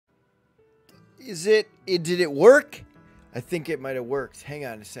Is it? Did it work? I think it might have worked. Hang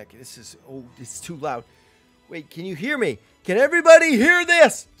on a second. This is, oh, it's too loud. Wait, can you hear me? Can everybody hear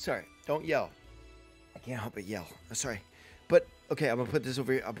this? Sorry, don't yell. I can't help but yell. I'm sorry. But, okay, I'm going to put this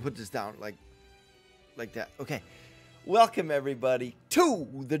over here. I'll put this down like that. Okay. Welcome, everybody, to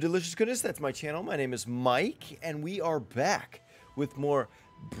The Delicious Goodness. That's my channel. My name is Mike, and we are back with more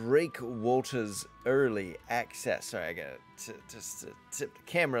Breakwaters early access. Sorry, I got to just tip the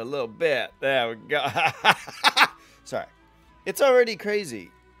camera a little bit. There we go. Sorry. It's already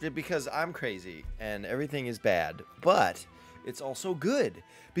crazy because I'm crazy and everything is bad, but it's also good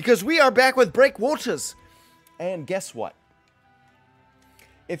because we are back with Breakwaters. And guess what?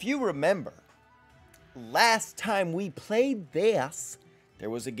 If you remember, last time we played this, there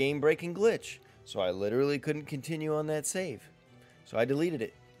was a game-breaking glitch, so I literally couldn't continue on that save. So I deleted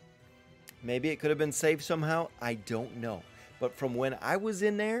it. Maybe it could have been saved somehow. I don't know. But from when I was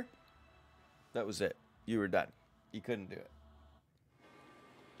in there, that was it. You were done. You couldn't do it.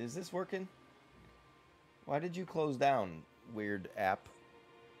 Is this working? Why did you close down, weird app?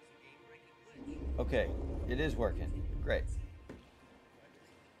 Okay, it is working. Great.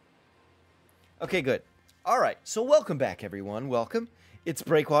 Okay, good. All right, so welcome back, everyone. Welcome. It's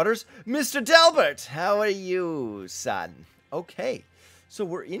Breakwaters. Mr. Delbert, how are you, son? Okay, so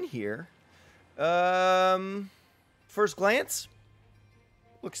we're in here. First glance,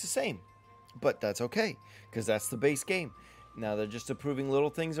 looks the same. But that's okay, because that's the base game. Now they're just improving little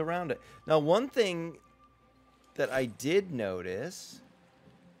things around it. Now, one thing that I did notice,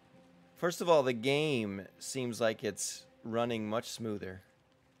 first of all, the game seems like it's running much smoother.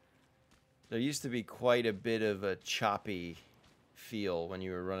 There used to be quite a bit of a choppy feel when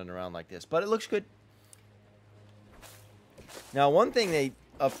you were running around like this, but it looks good. Now, one thing they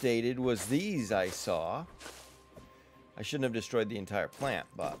updated was these I saw. I shouldn't have destroyed the entire plant,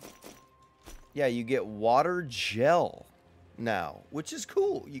 but yeah, you get water gel now, which is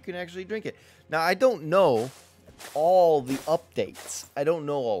cool. You can actually drink it. Now, I don't know all the updates. I don't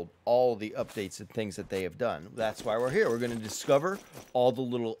know all the updates and things that they have done. That's why we're here. We're going to discover all the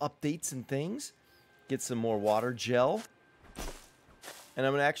little updates and things. Get some more water gel. And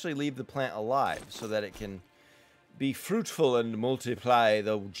I'm going to actually leave the plant alive so that it can be fruitful and multiply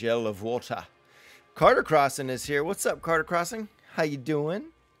the gel of water. Carter Crossing is here. What's up, Carter Crossing? How you doing?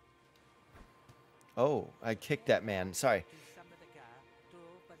 Oh, I kicked that man. Sorry.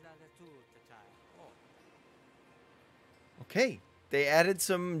 Okay, they added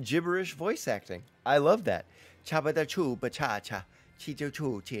some gibberish voice acting. I love that. See,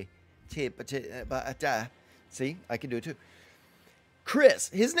 I can do it too. Chris.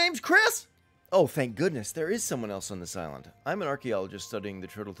 His name's Chris? Oh, thank goodness. There is someone else on this island. I'm an archaeologist studying the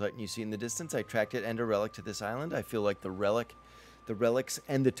turtle titan you see in the distance. I tracked it and a relic to this island. I feel like the relics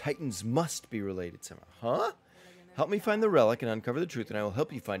and the titans must be related somehow. Huh? Help me find the relic and uncover the truth, and I will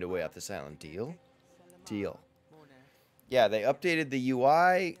help you find a way off this island. Deal? Deal. Yeah, they updated the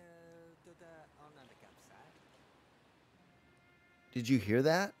UI. Did you hear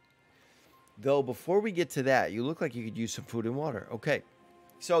that? Though, before we get to that, you look like you could use some food and water. Okay.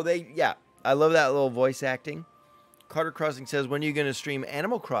 So yeah, I love that little voice acting. Carter Crossing says, when are you going to stream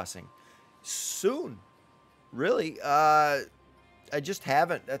Animal Crossing? Soon. Really? I just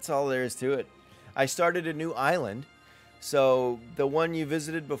haven't. That's all there is to it. I started a new island. So the one you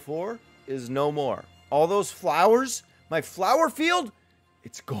visited before is no more. All those flowers, my flower field,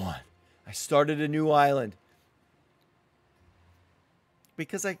 it's gone. I started a new island.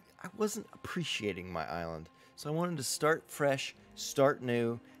 Because I wasn't appreciating my island. So I wanted to start fresh, start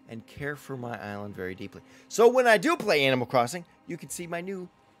new, and care for my island very deeply. So when I do play Animal Crossing, you can see my new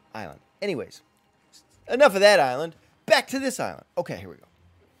island. Anyways, enough of that island. Back to this island. Okay, here we go.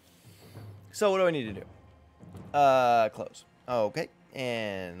 So what do I need to do? Close. Okay,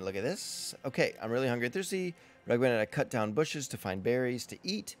 and look at this. Okay, I'm really hungry and thirsty. Recommend I cut down bushes to find berries to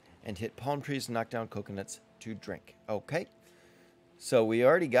eat and hit palm trees to knock down coconuts to drink. Okay, so we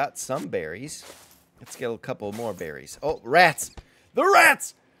already got some berries. Let's get a couple more berries. Oh, rats! The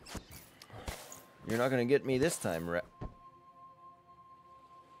rats! You're not going to get me this time, rat.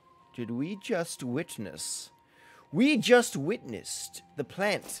 Did we just witness? We just witnessed the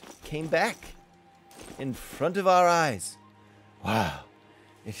plant came back in front of our eyes. Wow.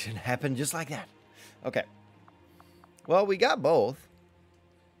 It should happen just like that. Okay. Well, we got both.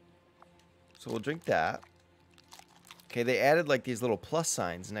 So we'll drink that. Okay, they added like these little plus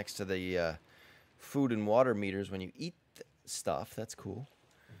signs next to the food and water meters when you eat stuff. That's cool.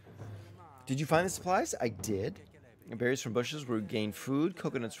 Did you find the supplies? I did. Berries from bushes will regain food.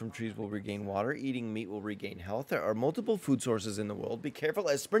 Coconuts from trees will regain water. Eating meat will regain health. There are multiple food sources in the world. Be careful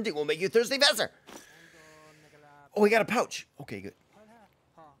as sprinting will make you thirsty faster. Oh, we got a pouch. Okay, good.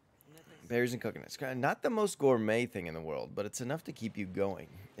 Berries and coconuts. Not the most gourmet thing in the world, but it's enough to keep you going.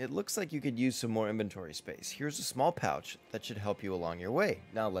 It looks like you could use some more inventory space. Here's a small pouch that should help you along your way.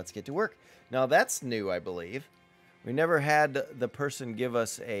 Now let's get to work. Now that's new, I believe. We never had the person give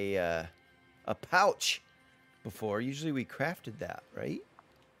us a pouch before. Usually we crafted that, right?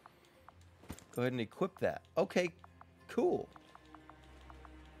 Go ahead and equip that. Okay, cool.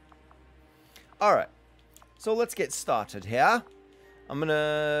 All right, so let's get started here. I'm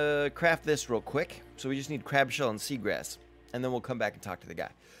gonna craft this real quick. So we just need crab shell and seagrass, and then we'll come back and talk to the guy.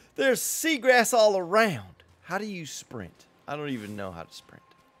 There's seagrass all around. How do you sprint? I don't even know how to sprint.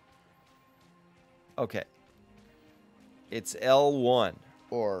 Okay. It's L1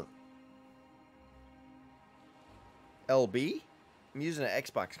 or LB? I'm using an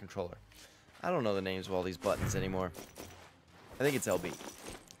Xbox controller. I don't know the names of all these buttons anymore. I think it's LB.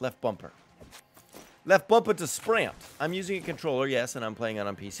 Left bumper. Left bumper to sprint. I'm using a controller, yes, and I'm playing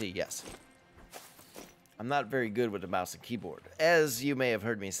on PC, yes. I'm not very good with the mouse and keyboard. As you may have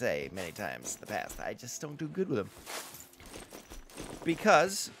heard me say many times in the past, I just don't do good with them.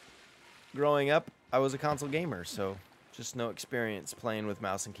 Because growing up, I was a console gamer, so just no experience playing with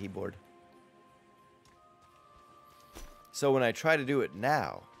mouse and keyboard. So when I try to do it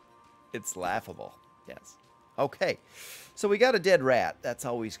now, it's laughable. Yes. Okay. So we got a dead rat. That's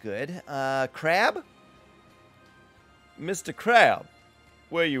always good. Crab? Mr. Crab.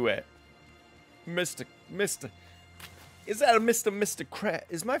 Where you at? Mr. Is that a Mr. Crab?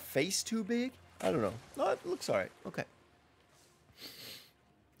 Is my face too big? I don't know. No, it looks alright. Okay.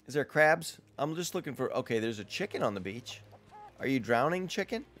 Is there crabs? I'm just looking for... Okay, there's a chicken on the beach. Are you drowning,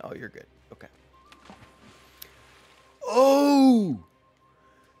 chicken? Oh, you're good. Okay. Oh!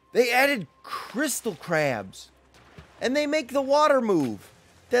 They added crystal crabs. And they make the water move.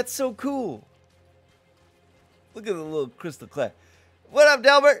 That's so cool. Look at the little crystal crab. What up,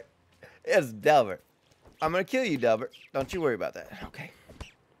 Delbert? It's Delbert. I'm going to kill you, Delbert. Don't you worry about that. Okay.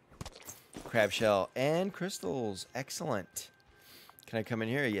 Crab shell and crystals. Excellent. Can I come in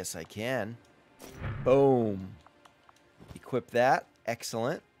here? Yes, I can. Boom. Equip that.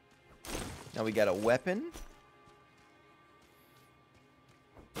 Excellent. Now we got a weapon.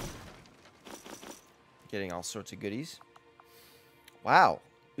 Getting all sorts of goodies. Wow.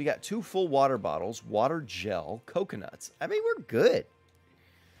 We got 2 full water bottles, water gel, coconuts. I mean, we're good.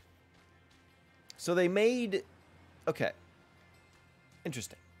 So they made... Okay.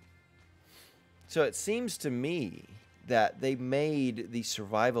 Interesting. So it seems to me that they made the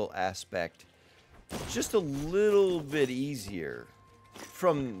survival aspect just a little bit easier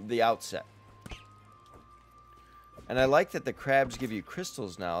from the outset. And I like that the crabs give you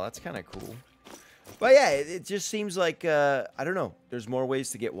crystals now. That's kind of cool. But yeah, it just seems like, I don't know. There's more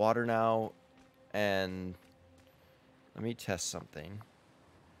ways to get water now. And let me test something.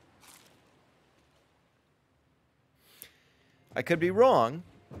 I could be wrong,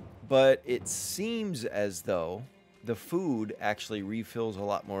 but it seems as though the food actually refills a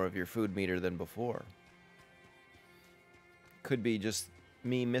lot more of your food meter than before. Could be just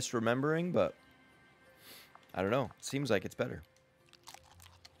me misremembering, but I don't know. Seems like it's better.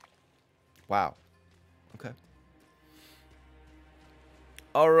 Wow. Okay.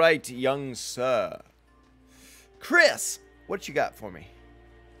 All right, young sir. Chris, what you got for me?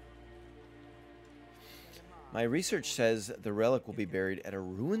 My research says the relic will be buried at a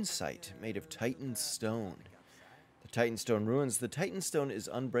ruin site made of Titan stone. The Titan stone ruins. The Titan stone is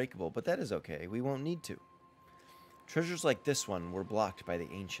unbreakable, but that is okay. We won't need to. Treasures like this one were blocked by the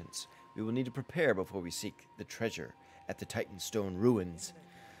ancients. We will need to prepare before we seek the treasure at the Titan stone ruins.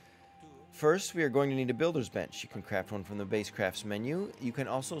 First, we are going to need a builder's bench. You can craft one from the base crafts menu. You can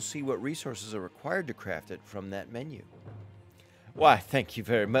also see what resources are required to craft it from that menu. Why, thank you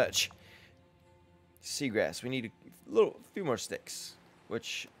very much. Seagrass. We need a few more sticks,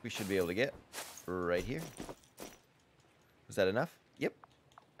 which we should be able to get right here. Was that enough? Yep.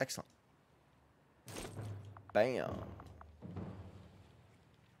 Excellent. Bam.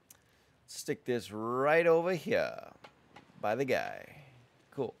 Stick this right over here by the guy.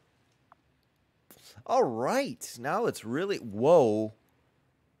 Cool. All right. Now it's really... Whoa.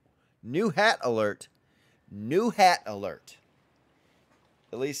 New hat alert. New hat alert.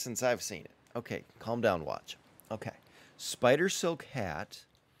 At least since I've seen it. Okay. Calm down, watch. Okay. Spider silk hat.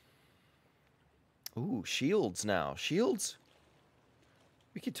 Ooh, shields now. Shields?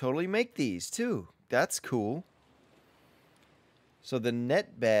 We could totally make these, too. That's cool. So the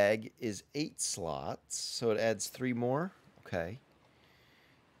net bag is 8 slots, so it adds 3 more. Okay.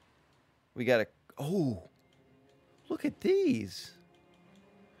 We got a... Oh! Look at these.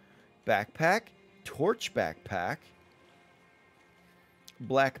 Backpack. Torch backpack.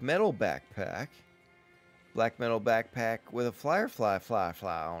 Black metal backpack. Black metal backpack with a fly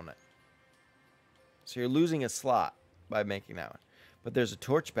on it. So you're losing a slot by making that one. But there's a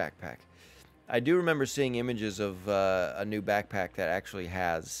torch backpack. I do remember seeing images of a new backpack that actually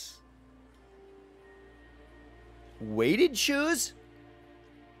has weighted shoes?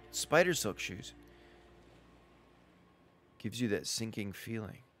 Spider silk shoes. Gives you that sinking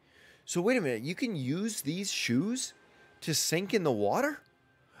feeling. So wait a minute, you can use these shoes to sink in the water?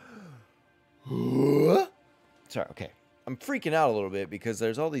 Sorry, okay. I'm freaking out a little bit because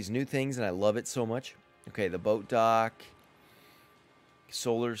there's all these new things and I love it so much. Okay, the boat dock.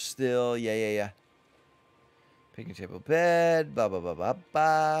 Solar still. Yeah. Picnic table bed.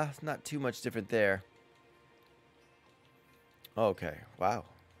 Blah. Not too much different there. Okay, wow.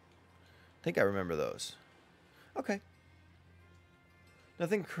 I think I remember those. Okay.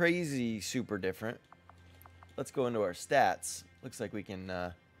 Nothing crazy super different. Let's go into our stats. Looks like we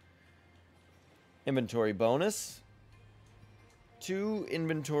can... inventory bonus. 2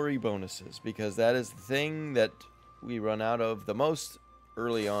 inventory bonuses, because that is the thing that we run out of the most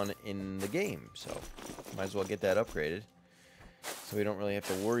early on in the game. So might as well get that upgraded, so we don't really have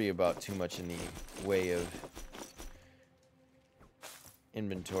to worry about too much in the way of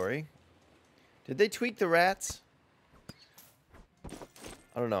inventory. Did they tweak the rats?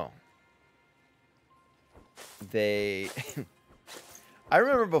 I don't know. They... I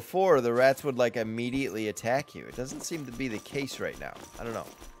remember before the rats would like immediately attack you. It doesn't seem to be the case right now. I don't know.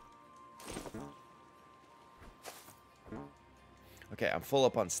 Okay, I'm full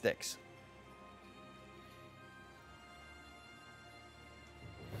up on sticks.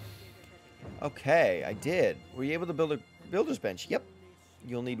 Okay, I did. Were you able to build a builder's bench? Yep.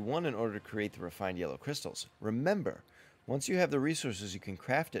 You'll need 1 in order to create the refined yellow crystals. Remember, once you have the resources, you can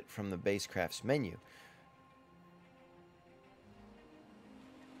craft it from the base crafts menu.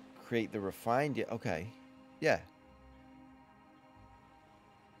 Create the refined... Okay. Yeah.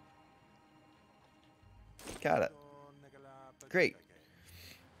 Got it. Great.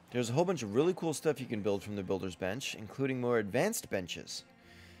 There's a whole bunch of really cool stuff you can build from the builder's bench, including more advanced benches.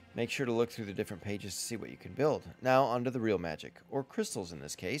 Make sure to look through the different pages to see what you can build. Now, onto the real magic, or crystals in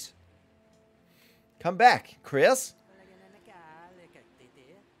this case. Come back, Chris!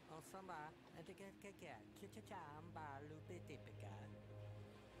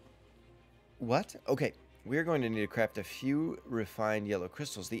 What? Okay, we're going to need to craft a few refined yellow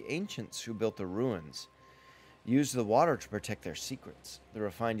crystals. The ancients who built the ruins used the water to protect their secrets. The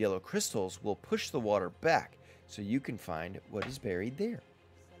refined yellow crystals will push the water back so you can find what is buried there.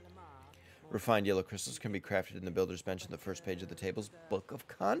 Refined yellow crystals can be crafted in the builder's bench on the first page of the table's book of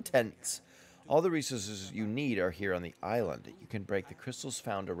contents. All the resources you need are here on the island. You can break the crystals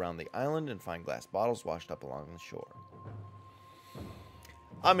found around the island and find glass bottles washed up along the shore.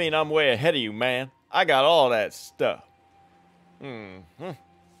 I mean, I'm way ahead of you, man. I got all that stuff. I'm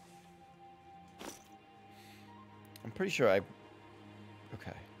pretty sure Okay,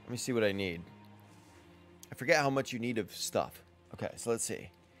 let me see what I need. I forget how much you need of stuff. Okay, so let's see.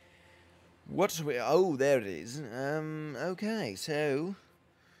 Oh, there it is. Okay, so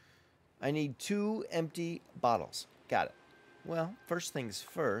I need 2 empty bottles. Got it. Well, first things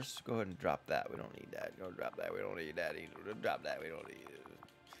first, go ahead and drop that. We don't need that. Go drop that. We don't need that either. Drop that. We don't need it.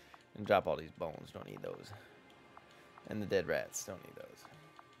 And drop all these bones. Don't need those. And the dead rats. Don't need those.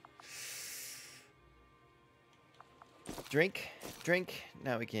 Drink.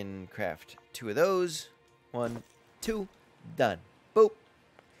 Now we can craft 2 of those. 1, 2. Done. Boop.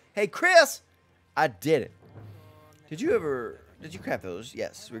 Hey, Chris! I did it. Did you craft those?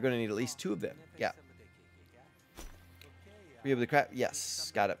 Yes. We're going to need at least 2 of them. Yeah. Were you able to craft?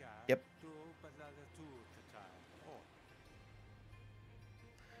 Yes. Got it. Yep.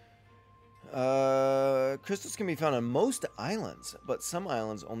 Crystals can be found on most islands, but some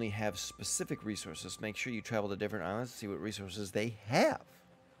islands only have specific resources. Make sure you travel to different islands to see what resources they have.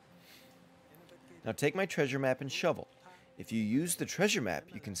 Now take my treasure map and shovel. If you use the treasure map,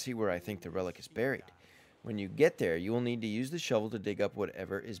 you can see where I think the relic is buried. When you get there, you will need to use the shovel to dig up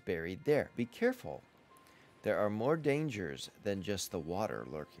whatever is buried there. Be careful. There are more dangers than just the water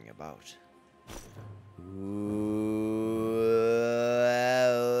lurking about. Ooh.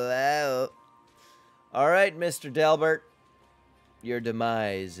 All right, Mr. Delbert. Your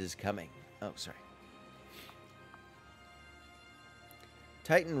demise is coming. Oh, sorry.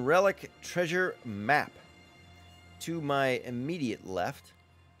 Titan Relic Treasure Map. to my immediate left.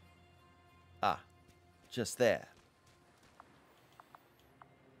 Ah, just there.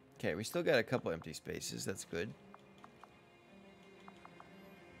 Okay, we still got a couple empty spaces. That's good.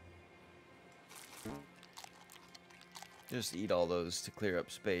 Just eat all those to clear up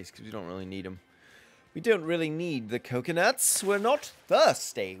space because we don't really need them. We don't really need the coconuts. We're not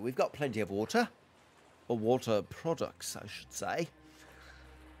thirsty. We've got plenty of water. Or water products, I should say.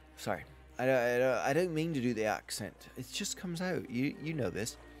 Sorry. I don't mean to do the accent. It just comes out. You know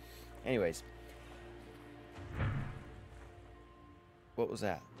this. Anyways. What was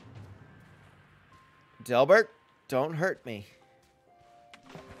that? Delbert, don't hurt me.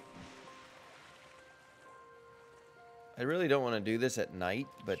 I really don't want to do this at night,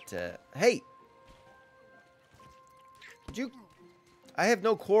 but, hey! Would you... I have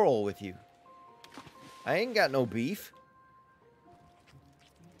no quarrel with you. I ain't got no beef.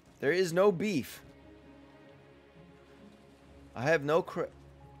 There is no beef. I have no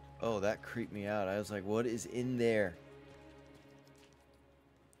Oh, that creeped me out. I was like, what is in there?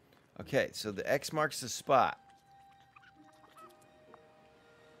 Okay, so the X marks the spot.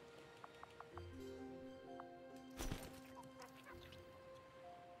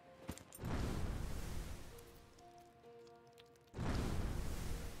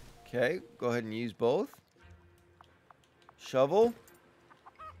 Okay, go ahead and use both. Shovel.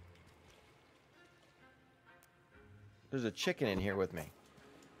 There's a chicken in here with me.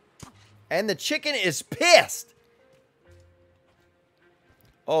 And the chicken is pissed!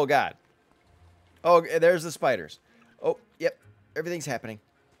 Oh, God. Oh, there's the spiders. Oh, yep. Everything's happening.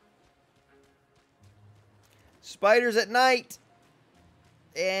 Spiders at night!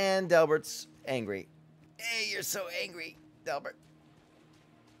 And Delbert's angry. Hey, you're so angry, Delbert.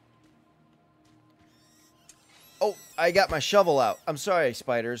 Oh, I got my shovel out. I'm sorry,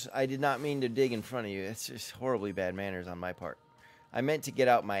 spiders. I did not mean to dig in front of you. It's just horribly bad manners on my part. I meant to get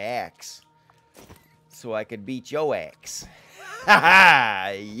out my axe so I could beat your axe. Ha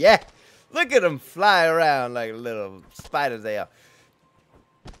ha! Yeah! Look at them fly around like little spiders they are.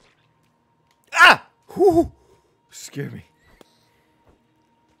 Ah! Whoo! Scared me.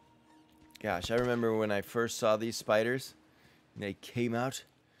 Gosh, I remember when I first saw these spiders and they came out.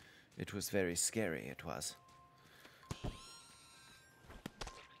 It was very scary, it was.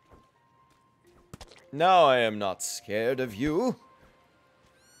 No, I am not scared of you.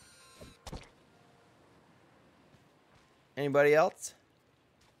 Anybody else?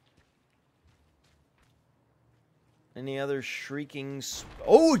 Any other shrieking...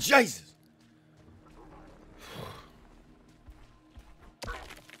 Oh, Jesus!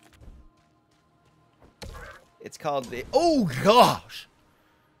 It's called the... Oh, gosh!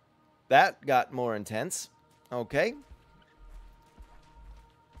 That got more intense. Okay.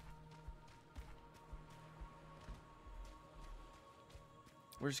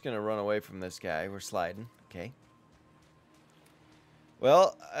 We're just going to run away from this guy. We're sliding. Okay.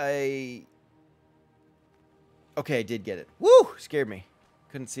 Well, Okay, I did get it. Woo! Scared me.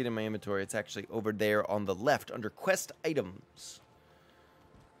 Couldn't see it in my inventory. It's actually over there on the left under quest items.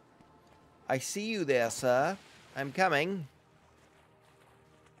 I see you there, sir. I'm coming.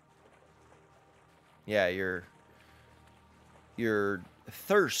 Yeah, your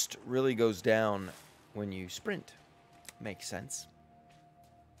thirst really goes down when you sprint. Makes sense.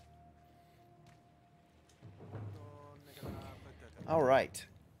 All right.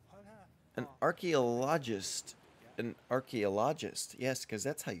 An archaeologist. Yes, because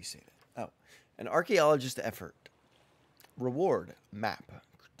that's how you say it. Oh. An archaeologist effort. Reward. Map.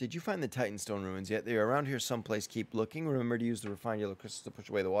 Did you find the Titanstone ruins yet? They are around here someplace. Keep looking. Remember to use the refined yellow crystals to push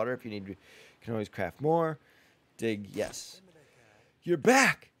away the water. If you need to, you can always craft more. Dig. Yes. You're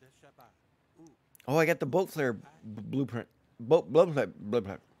back! Oh, I got the boat flare blueprint.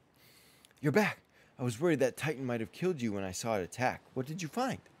 Blueprint. You're back. I was worried that Titan might have killed you when I saw it attack. What did you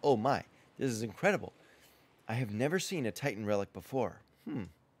find? Oh my, this is incredible. I have never seen a Titan relic before.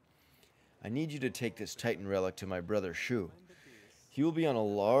 I need you to take this Titan relic to my brother Shu. He will be on a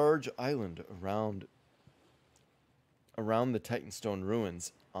large island around the Titanstone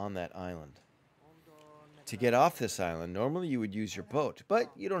ruins on that island. To get off this island, normally you would use your boat,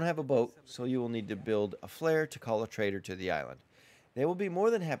 but you don't have a boat, so you will need to build a flare to call a trader to the island. They will be more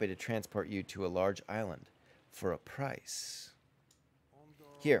than happy to transport you to a large island for a price.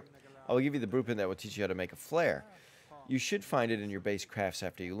 Here, I will give you the blueprint that will teach you how to make a flare. You should find it in your base crafts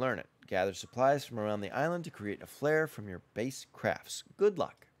after you learn it. Gather supplies from around the island to create a flare from your base crafts. Good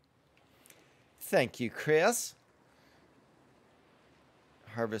luck. Thank you, Chris.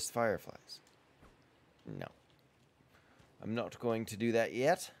 Harvest fireflies. No. I'm not going to do that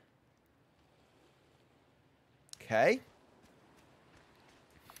yet. Okay.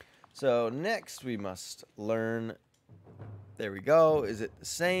 So next we must learn. There we go. Is it the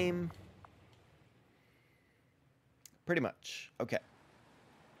same? Pretty much. Okay.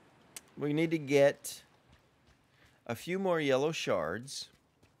 We need to get a few more yellow shards.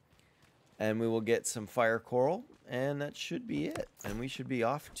 And we will get some fire coral. And that should be it. And we should be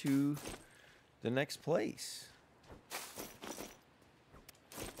off to the next place.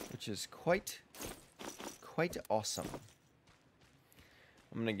 Which is quite awesome.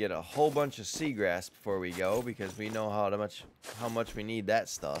 I'm gonna get a whole bunch of seagrass before we go because we know how much we need that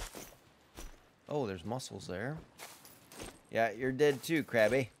stuff. Oh, there's mussels there. Yeah, you're dead too,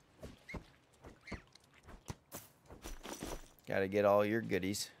 Krabby. Gotta get all your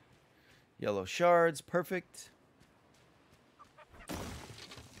goodies. Yellow shards, perfect.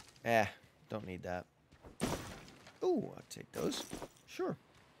 Don't need that. Ooh, I'll take those. Sure.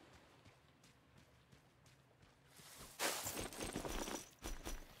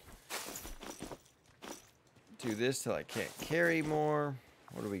 Do this till I can't carry more.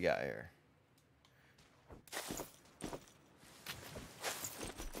 What do we got here?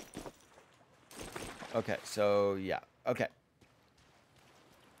 Okay, so yeah. Okay.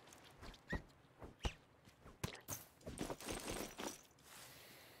 I'm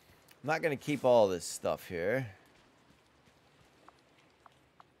not going to keep all this stuff here.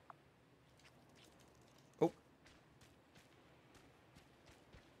 Oh.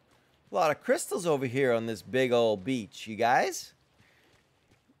 A lot of crystals over here on this big old beach, you guys.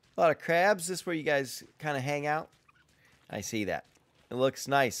 A lot of crabs. This is where you guys kind of hang out. I see that. It looks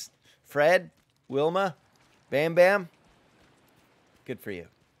nice. Fred, Wilma, Bam Bam. Good for you.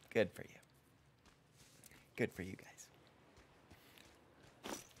 Good for you. Good for you guys.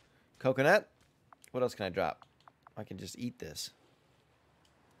 Coconut. What else can I drop? I can just eat this.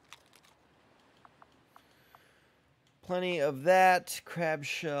 Plenty of that. Crab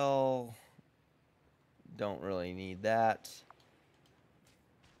shell. Don't really need that.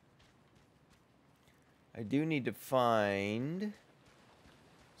 I do need to find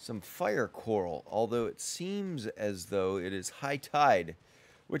some fire coral, although it seems as though it is high tide,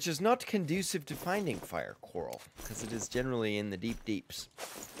 which is not conducive to finding fire coral, because it is generally in the deep deeps.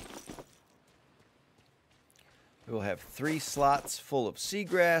 We will have 3 slots full of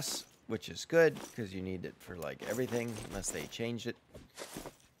seagrass, which is good, because you need it for, like, everything, unless they changed it.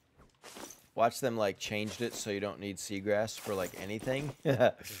 Watch them, like, changed it so you don't need seagrass for, like, anything.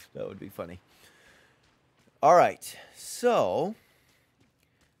 That would be funny. All right, so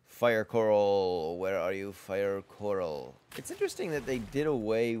fire coral, where are you, fire coral? It's interesting that they did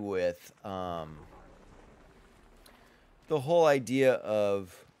away with the whole idea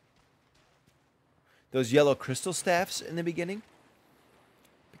of those yellow crystal staffs in the beginning.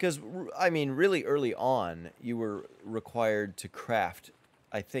 Because, I mean, really early on, you were required to craft,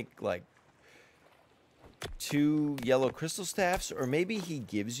 I think, like, 2 yellow crystal staffs, or maybe he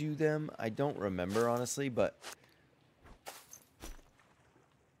gives you them. I don't remember, honestly, but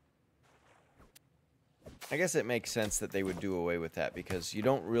I guess it makes sense that they would do away with that, because you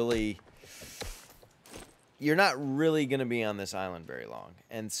don't really, you're not really going to be on this island very long.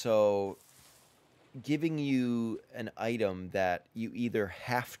 And so giving you an item that you either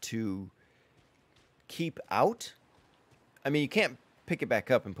have to keep out, I mean, you can't pick it back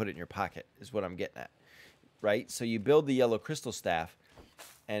up and put it in your pocket, is what I'm getting at. Right? So you build the yellow crystal staff,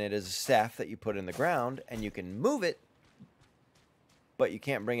 and it is a staff that you put in the ground, and you can move it, but you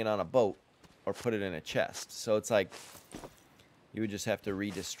can't bring it on a boat or put it in a chest. So it's like you would just have to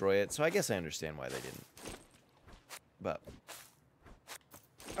re-destroy it. So I guess I understand why they didn't. But,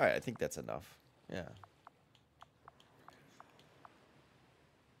 all right, I think that's enough. Yeah.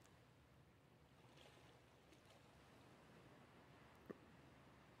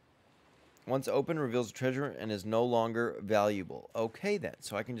 Once open, reveals a treasure and is no longer valuable. Okay, then.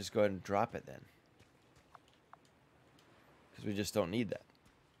 So I can just go ahead and drop it then. Because we just don't need that.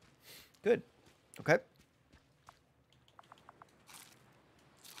 Good. Okay.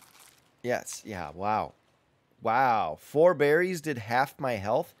 Yes. Yeah. Wow. Wow. 4 berries did half my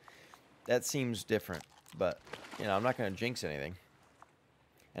health. That seems different. But, you know, I'm not going to jinx anything.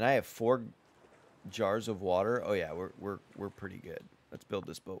 And I have 4 jars of water. Oh, yeah. We're pretty good. Let's build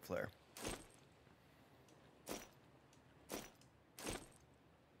this boat flare.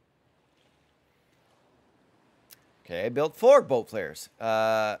 Okay, I built 4 boat flares.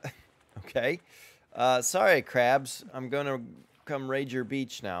 Okay. Sorry, crabs. I'm going to come raid your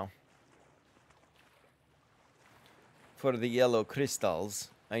beach now. For the yellow crystals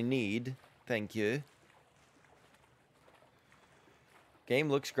I need. Thank you. Game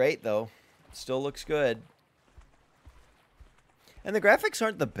looks great, though. Still looks good. And the graphics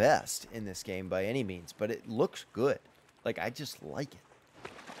aren't the best in this game by any means, but it looks good. Like, I just like it.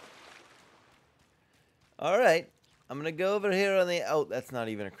 All right. I'm going to go over here on the... Oh, that's not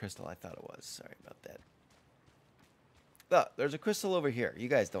even a crystal. I thought it was. Sorry about that. Oh, there's a crystal over here. You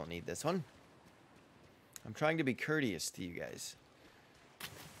guys don't need this one. I'm trying to be courteous to you guys. I'm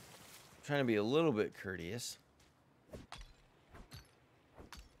trying to be a little bit courteous.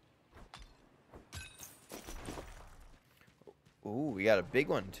 Ooh, we got a big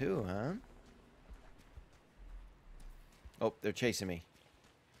one too, huh? Oh, they're chasing me.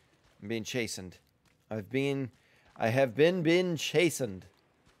 I'm being chastened. I have been chastened.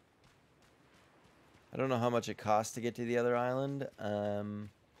 I don't know how much it costs to get to the other island.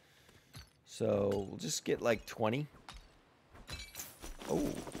 So we'll just get like 20. Oh,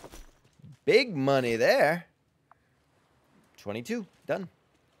 big money there. 22, done.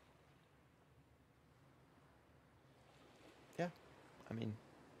 Yeah, I mean,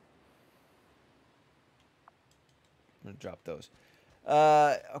 I'm gonna drop those.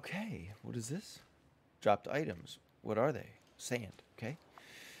 Okay, what is this? Dropped items. What are they? Sand, okay.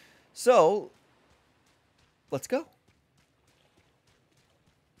 So, let's go. Let's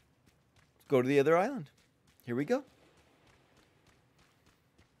go to the other island. Here we go.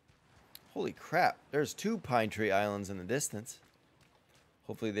 Holy crap, there's 2 pine tree islands in the distance.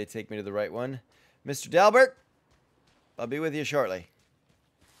 Hopefully they take me to the right one. Mr. Delbert, I'll be with you shortly.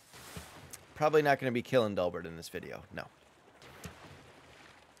 Probably not going to be killing Delbert in this video, no.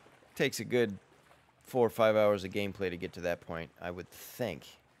 Takes a good 4 or 5 hours of gameplay to get to that point, I would think.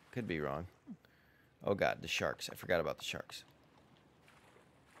 Could be wrong. Oh god, the sharks. I forgot about the sharks.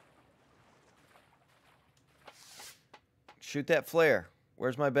 Shoot that flare.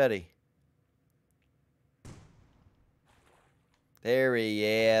 Where's my Betty? There he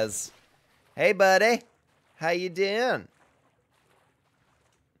is. Hey, buddy. How you doing?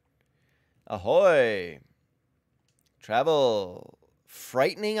 Ahoy. Travel.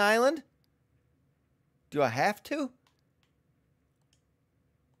 Frightening island? Do I have to?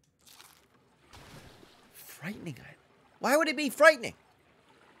 Frightening island. Why would it be frightening?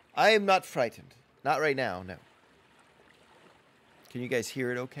 I am not frightened. Not right now, no. Can you guys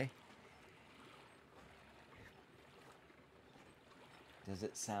hear it okay? Does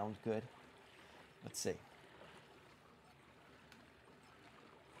it sound good? Let's see.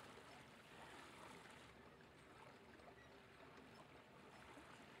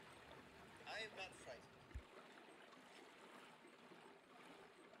 I am not frightened.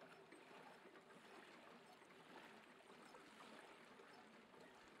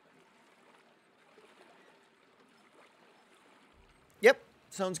 Yep,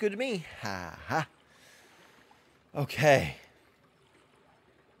 sounds good to me. Ha ha. Okay.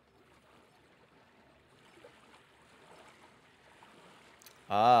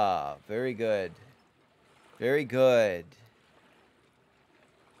 Ah, very good. Very good.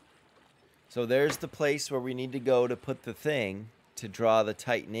 So there's the place where we need to go to put the thing to draw the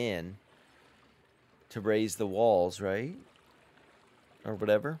Titan in to raise the walls, right? Or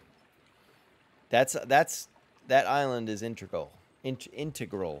whatever. That island is integral.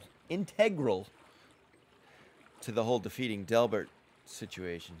 Integral to the whole defeating Delbert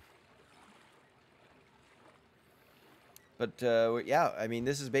situation. But, yeah, I mean,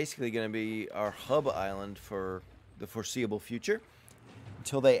 this is basically going to be our hub island for the foreseeable future.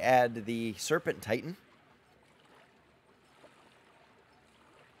 Until they add the Serpent Titan.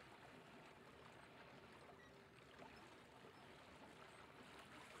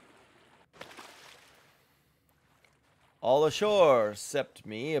 All ashore, except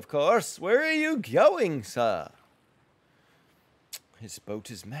me, of course. Where are you going, sir? His boat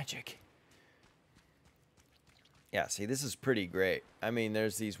is magic. Yeah, see, this is pretty great. I mean,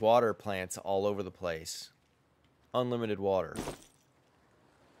 there's these water plants all over the place. Unlimited water.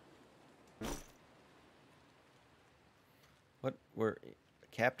 What were...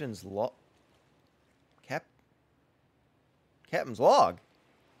 Captain's log? Captain's log?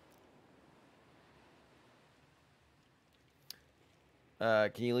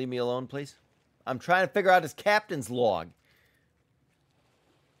 Can you leave me alone, please? I'm trying to figure out his captain's log.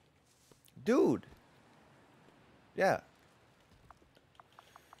 Dude. Yeah.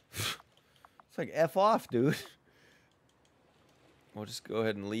 It's like F off, dude. We'll just go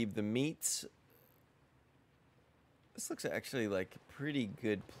ahead and leave the meats. This looks actually like a pretty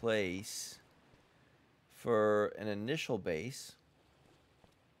good place for an initial base.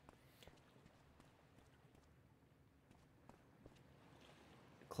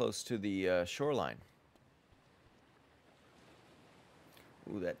 Close to the shoreline.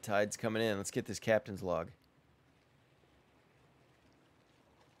 Ooh, that tide's coming in. Let's get this captain's log.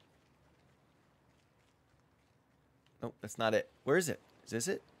 Nope, that's not it. Where is it? Is this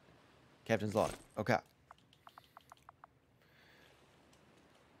it? Captain's log. Okay.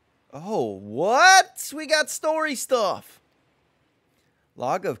 Oh, what? We got story stuff.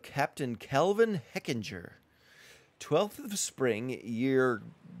 Log of Captain Kelvin Heckinger. 12th of spring, year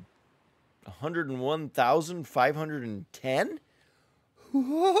 101,510?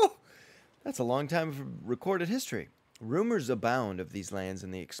 Whoa! That's a long time of recorded history. Rumors abound of these lands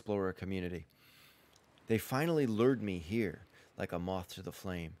in the explorer community. They finally lured me here, like a moth to the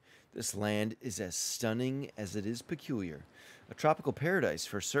flame. This land is as stunning as it is peculiar. A tropical paradise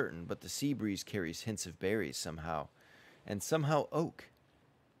for certain, but the sea breeze carries hints of berries somehow, and somehow oak.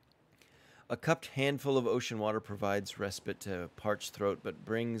 A cupped handful of ocean water provides respite to parched throat, but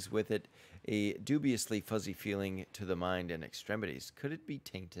brings with it a dubiously fuzzy feeling to the mind and extremities. Could it be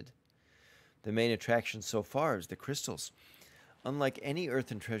tainted? The main attraction so far is the crystals. Unlike any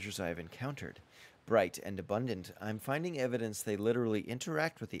earthen treasures I have encountered, bright and abundant, I'm finding evidence they literally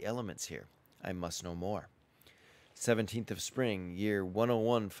interact with the elements here. I must know more. 17th of spring, year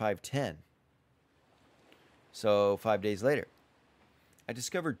 101,510. So 5 days later. I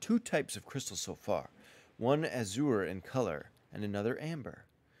discovered 2 types of crystals so far. One azure in color and another amber.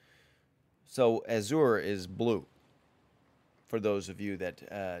 So azure is blue. For those of you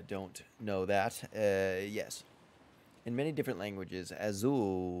that don't know that, yes. In many different languages,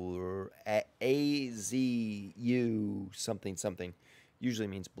 azure, A-Z-U something something, usually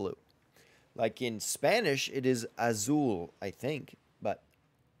means blue. Like in Spanish, it is azul, I think. But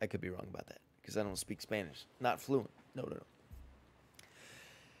I could be wrong about that because I don't speak Spanish. Not fluent. No.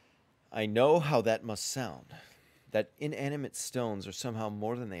 I know how that must sound. That inanimate stones are somehow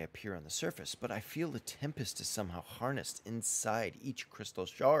more than they appear on the surface, but I feel the tempest is somehow harnessed inside each crystal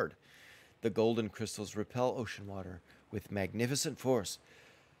shard. The golden crystals repel ocean water with magnificent force.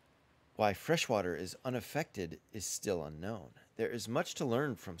 Why freshwater is unaffected is still unknown. There is much to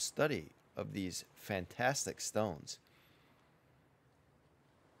learn from study of these fantastic stones.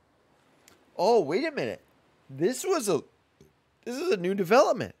 Oh, wait a minute. This is a new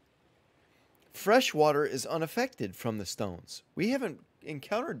development. Fresh water is unaffected from the stones. We haven't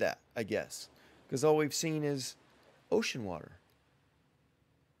encountered that, I guess, because all we've seen is ocean water.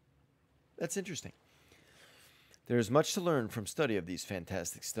 That's interesting. There is much to learn from study of these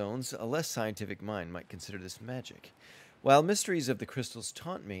fantastic stones. A less scientific mind might consider this magic. While mysteries of the crystals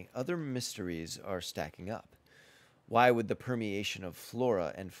taunt me, other mysteries are stacking up. Why would the permeation of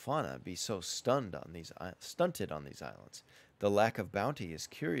flora and fauna be so stunted on these islands? The lack of bounty is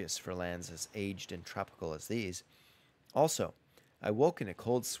curious for lands as aged and tropical as these. Also, I woke in a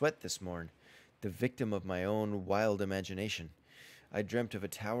cold sweat this morn, the victim of my own wild imagination. I dreamt of a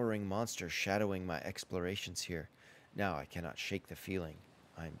towering monster shadowing my explorations here. Now I cannot shake the feeling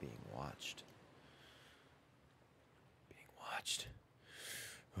I'm being watched. Being watched.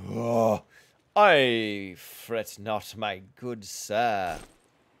 Oh, I fret not, my good sir.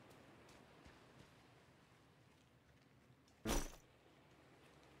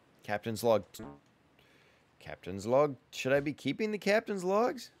 Captain's log. Captain's log. Should I be keeping the captain's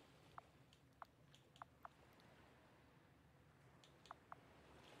logs?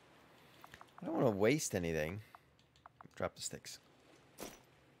 I don't want to waste anything. Drop the sticks.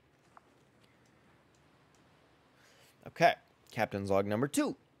 Okay. Captain's log number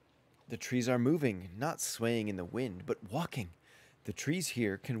 2. The trees are moving, not swaying in the wind, but walking. The trees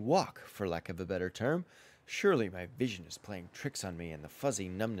here can walk, for lack of a better term. Surely my vision is playing tricks on me, and the fuzzy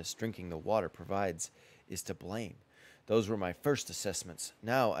numbness drinking the water provides is to blame. Those were my first assessments.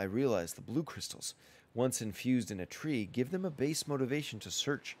 Now I realize the blue crystals, once infused in a tree, give them a base motivation to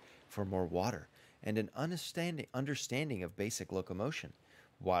search for more water and an understanding of basic locomotion.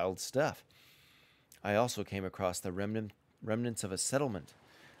 Wild stuff. I also came across the remnants of a settlement,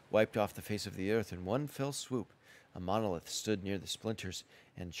 wiped off the face of the earth in one fell swoop. A monolith stood near the splinters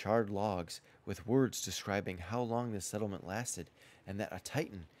and charred logs, with words describing how long the settlement lasted, and that a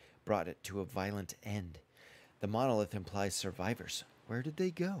titan brought it to a violent end. The monolith implies survivors. Where did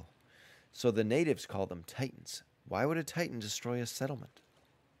they go? So the natives call them titans. Why would a titan destroy a settlement?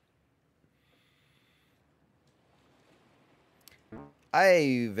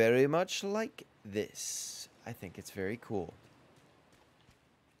 I very much like this. I think it's very cool.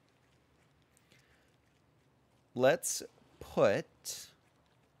 Let's put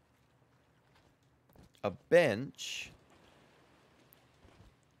a bench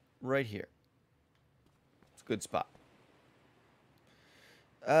right here. It's a good spot.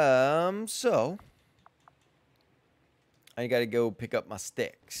 So I gotta go pick up my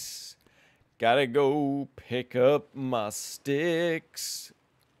sticks. Gotta go pick up my sticks.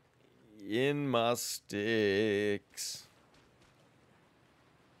 in my sticks.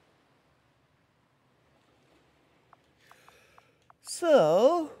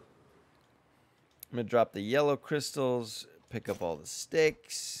 So, I'm going to drop the yellow crystals, pick up all the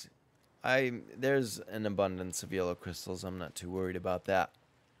sticks. There's an abundance of yellow crystals. I'm not too worried about that.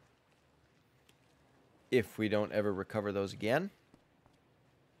 If we don't ever recover those again.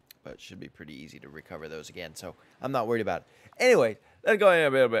 But it should be pretty easy to recover those again. So I'm not worried about it. Anyway, let's go in a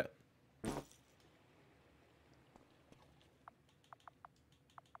little bit.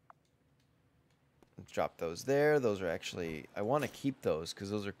 Let's drop those there. Those are actually... I want to keep those because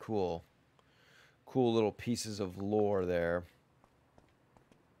those are cool. Cool little pieces of lore there.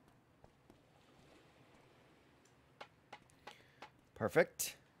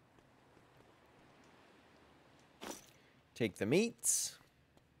 Perfect. Take the meats.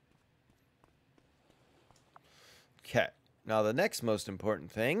 Okay. Now the next most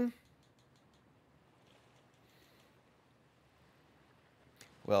important thing.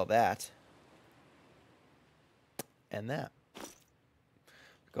 Well, that. And that.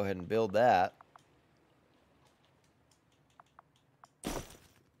 Go ahead and build that.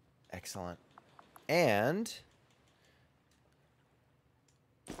 Excellent. And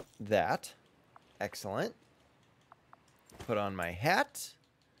that. Excellent. Put on my hat.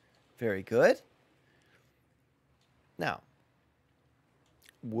 Very good. Now,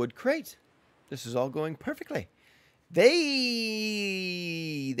 wood crate. This is all going perfectly. They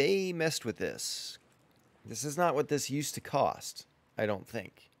messed with this. This is not what this used to cost, I don't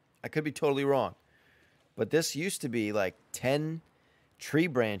think. I could be totally wrong. But this used to be like 10 tree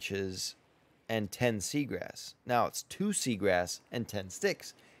branches and 10 seagrass. Now it's 2 seagrass and 10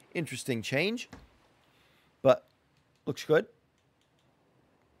 sticks. Interesting change, but looks good.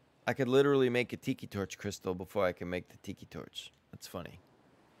 I could literally make a tiki torch crystal before I can make the tiki torch. That's funny.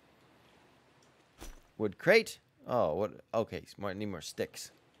 Wood crate. Oh, what? Okay, I need more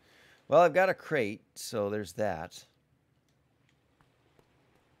sticks. Well, I've got a crate, so there's that.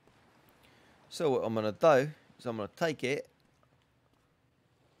 So what I'm going to do is I'm going to take it.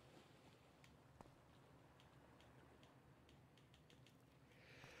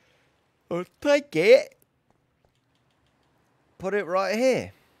 I'll take it. Put it right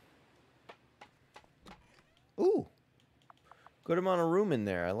here. Ooh. Good amount of room in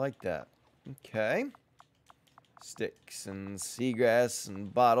there. I like that. Okay. Sticks and seagrass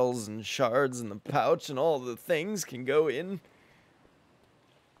and bottles and shards and the pouch and all the things can go in.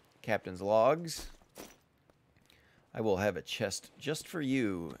 Captain's logs. I will have a chest just for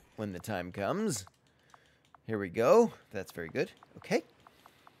you when the time comes. Here we go. That's very good. Okay.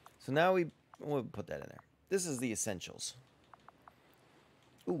 So now we'll put that in there. This is the essentials.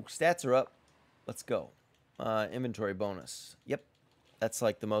 Ooh, stats are up. Let's go. Inventory bonus. Yep. That's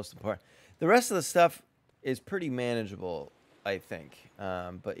like the most important. The rest of the stuff is pretty manageable, I think.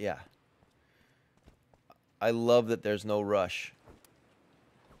 But yeah. I love that there's no rush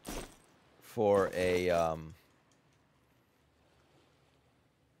for a... I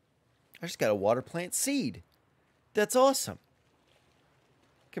just got a water plant seed. That's awesome.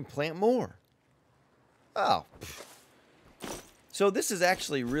 Can plant more. Oh. So this is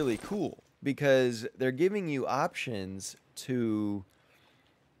actually really cool because they're giving you options to...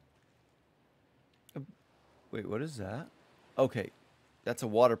 Wait, what is that? Okay, that's a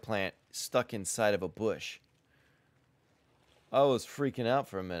water plant stuck inside of a bush. I was freaking out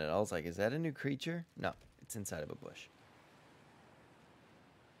for a minute. I was like, is that a new creature? No, it's inside of a bush.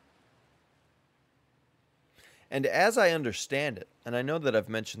 And as I understand it, and I know that I've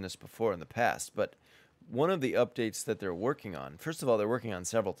mentioned this before in the past, but one of the updates that they're working on, first of all, they're working on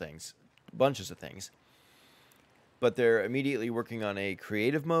several things, bunches of things, but they're immediately working on a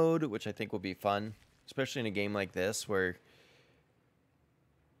creative mode, which I think will be fun, especially in a game like this where,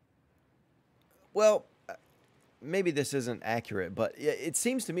 well, maybe this isn't accurate, but it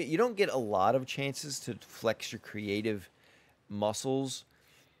seems to me you don't get a lot of chances to flex your creative muscles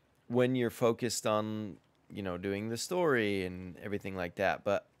when you're focused on, you know, doing the story and everything like that.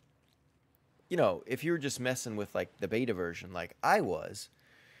 But, you know, if you're just messing with like the beta version like I was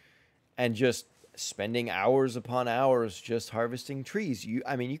and just spending hours upon hours just harvesting trees,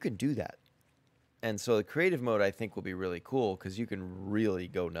 I mean, you can do that. And so the creative mode, I think, will be really cool because you can really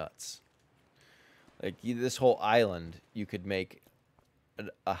go nuts. Like this whole island, you could make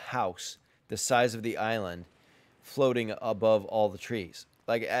a house the size of the island floating above all the trees.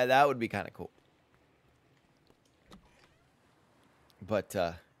 Like that would be kind of cool. But,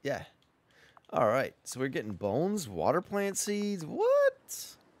 yeah. All right. So we're getting bones, water plant seeds.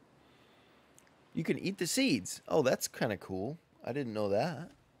 What? You can eat the seeds. Oh, that's kind of cool. I didn't know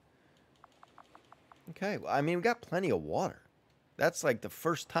that. Okay, well, I mean, we got plenty of water. That's like the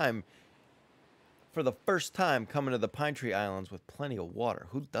first time, for the first time, coming to the Pine Tree Islands with plenty of water.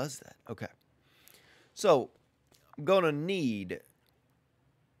 Who does that? Okay. So, I'm going to need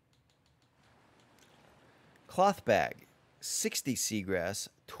cloth bag, 60 seagrass,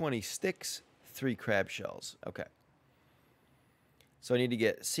 20 sticks, 3 crab shells. Okay. So I need to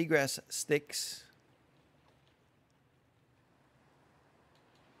get seagrass sticks.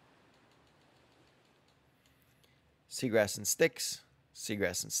 Seagrass and sticks.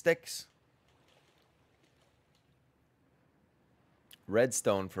 Seagrass and sticks.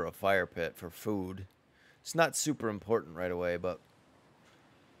 Redstone for a fire pit for food. It's not super important right away, but...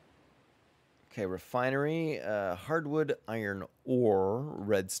 Okay, refinery, hardwood, iron ore,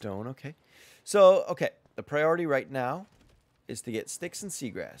 redstone. Okay. So, okay, the priority right now is to get sticks and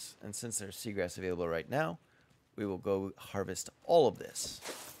seagrass. And since there's seagrass available right now, we will go harvest all of this.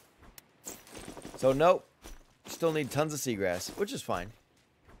 So, nope. Still need tons of seagrass, which is fine.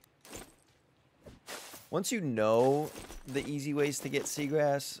 Once you know the easy ways to get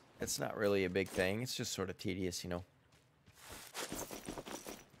seagrass, it's not really a big thing. It's just sort of tedious, you know.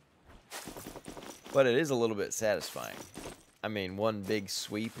 But it is a little bit satisfying. I mean, one big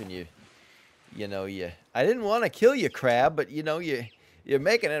sweep and you I didn't want to kill you, crab, but you know, you're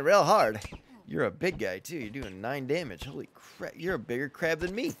making it real hard. You're a big guy too. You're doing 9 damage. Holy crap! You're a bigger crab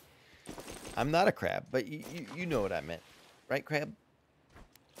than me. I'm not a crab, but you know what I meant, right, crab?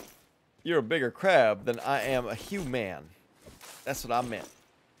 You're a bigger crab than I am a human. That's what I meant.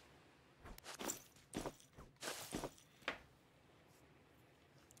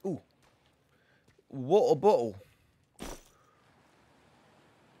 Ooh. Whoa, whoa.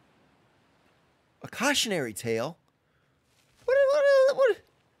 A cautionary tale? What?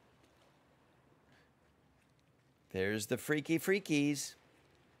 There's the freaky freakies.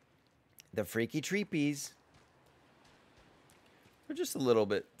 The freaky treepies. They're just a little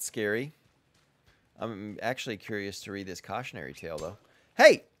bit scary. I'm actually curious to read this cautionary tale, though.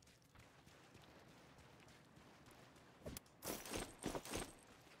 Hey!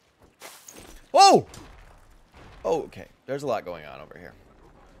 Whoa! Oh, okay. There's a lot going on over here.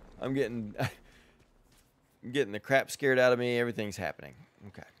 I'm getting the crap scared out of me. Everything's happening.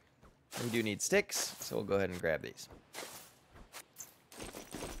 Okay. We do need sticks, so we'll go ahead and grab these.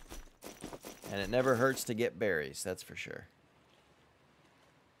 And it never hurts to get berries, that's for sure.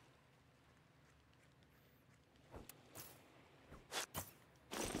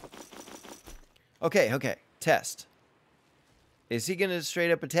 Okay, okay. Test. Is he going to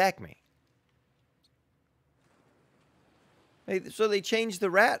straight up attack me? Hey, so they changed the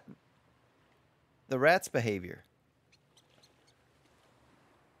rat's behavior.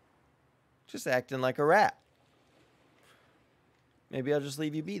 Just acting like a rat. Maybe I'll just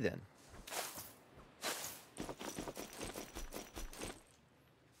leave you be then.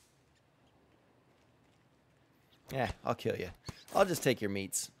 Yeah, I'll kill you. I'll just take your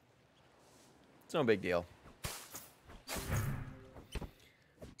meats. It's no big deal.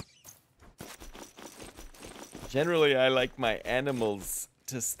 Generally, I like my animals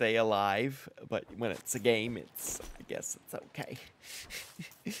to stay alive, but when it's a game, I guess it's okay.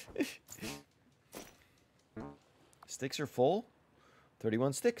 Sticks are full.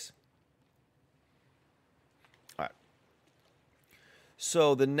 31 sticks. All right.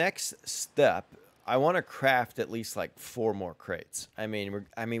 So the next step, I want to craft at least like 4 more crates. I mean,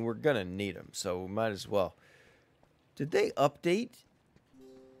 we're gonna need them, so we might as well. Did they update?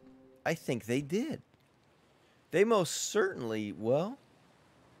 I think they did. They most certainly, well,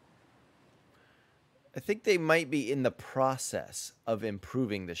 I think they might be in the process of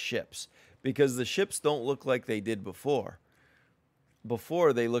improving the ships, because the ships don't look like they did before.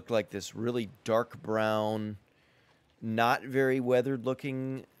 Before, they looked like this really dark brown, not very weathered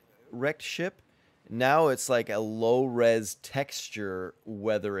looking wrecked ship. Now it's like a low-res texture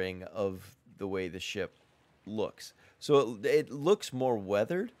weathering of the way the ship looks. So it looks more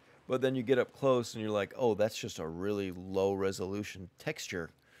weathered, but then you get up close and you're like, oh, that's just a really low-resolution texture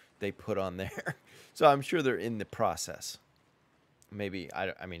they put on there. So I'm sure they're in the process. Maybe,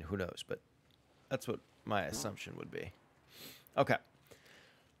 I mean, who knows, but that's what my assumption would be. Okay.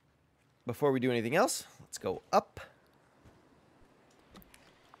 Before we do anything else, let's go up.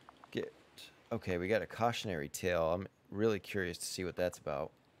 Okay, we got a cautionary tale. I'm really curious to see what that's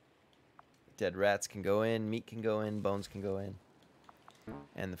about. Dead rats can go in, meat can go in, bones can go in.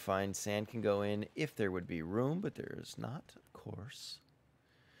 And the fine sand can go in if there would be room, but there is not, of course.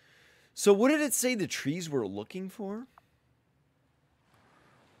 So what did it say the trees were looking for?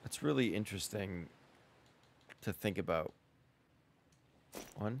 That's really interesting to think about.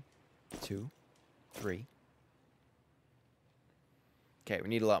 1, 2, 3. Okay, we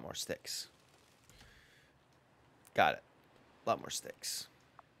need a lot more sticks. Got it. A lot more sticks.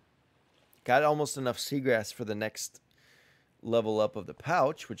 Got almost enough seagrass for the next level up of the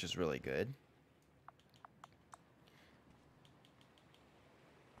pouch, which is really good.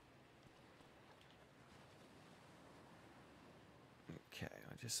 Okay,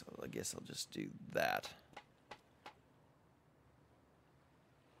 I guess I'll just do that.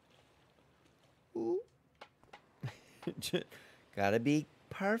 Ooh. Gotta be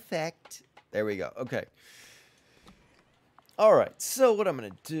perfect. There we go. Okay. All right. So what I'm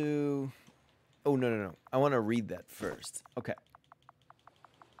gonna do? Oh no. I want to read that first. Okay.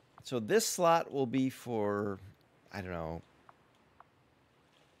 So this slot will be for, I don't know,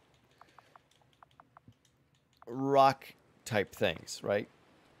 rock type things, right?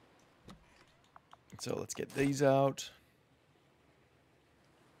 So let's get these out.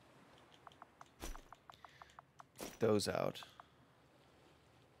 Those out.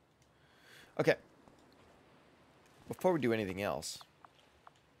 Okay. Before we do anything else,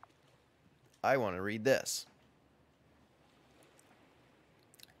 I want to read this.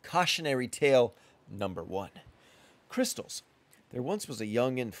 Cautionary tale number 1. Crystals. There once was a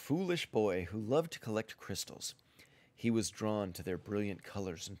young and foolish boy who loved to collect crystals. He was drawn to their brilliant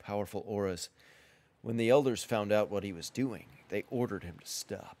colors and powerful auras. When the elders found out what he was doing, they ordered him to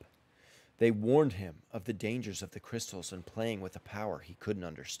stop. They warned him of the dangers of the crystals and playing with a power he couldn't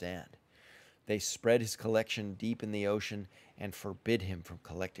understand. They spread his collection deep in the ocean and forbid him from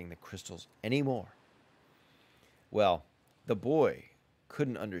collecting the crystals anymore. Well, the boy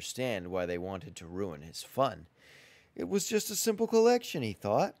couldn't understand why they wanted to ruin his fun. It was just a simple collection, he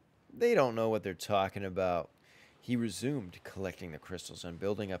thought. They don't know what they're talking about. He resumed collecting the crystals and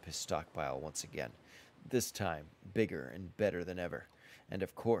building up his stockpile once again, this time bigger and better than ever, and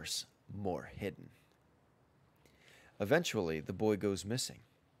of course, more hidden. Eventually, the boy goes missing.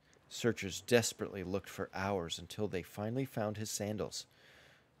 Searchers desperately looked for hours until they finally found his sandals,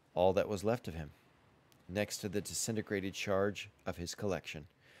 all that was left of him, next to the disintegrated charge of his collection,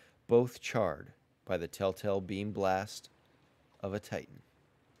 both charred by the telltale beam blast of a Titan.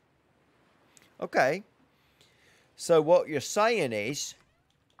 Okay, so what you're saying is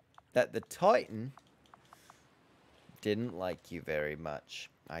that the Titan didn't like you very much,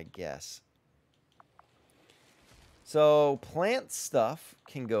 I guess. So plant stuff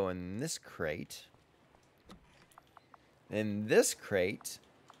can go in this crate. In this crate,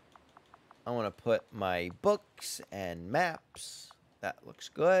 I want to put my books and maps. That looks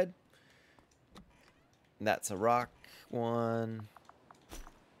good. That's a rock one.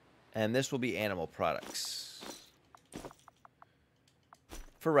 And this will be animal products.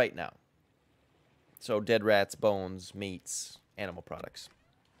 For right now. So dead rats, bones, meats, animal products.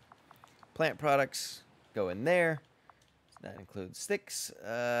 Plant products go in there. That includes sticks.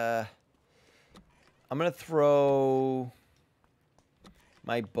 I'm going to throw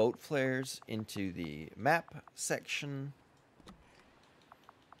my boat flares into the map section.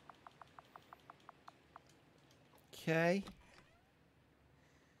 Okay.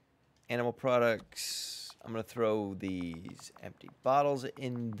 Animal products. I'm going to throw these empty bottles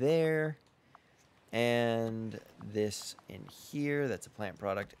in there. And this in here. That's a plant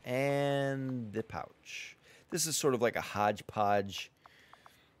product. And the pouch. This is sort of like a hodgepodge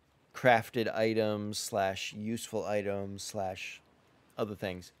crafted items slash useful items slash other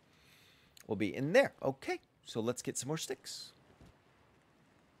things will be in there. Okay, so let's get some more sticks.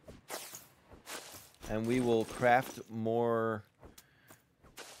 And we will craft more,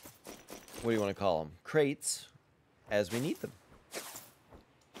 what do you want to call them? Crates as we need them.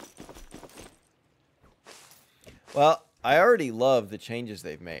 Well, I already love the changes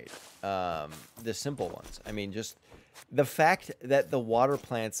they've made. The simple ones. I mean, just the fact that the water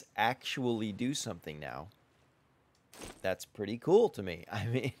plants actually do something now. That's pretty cool to me. I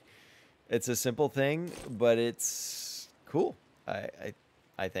mean, it's a simple thing, but it's cool. I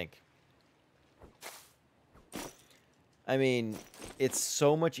think. I mean, it's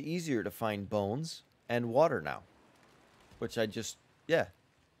so much easier to find bones and water now, which I just, yeah.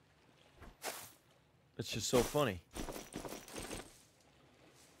 It's just so funny.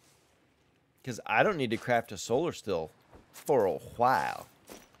 Because I don't need to craft a solar still for a while.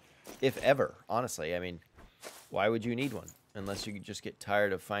 If ever, honestly. I mean, why would you need one? Unless you just get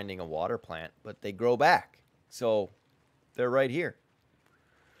tired of finding a water plant. But they grow back. So, they're right here.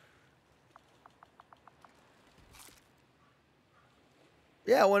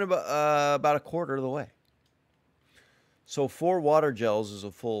 Yeah, I went about a quarter of the way. So 4 water gels is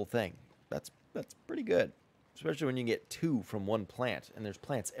a full thing. That's pretty good. Especially when you get 2 from one plant. And there's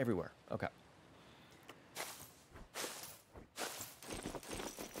plants everywhere. Okay.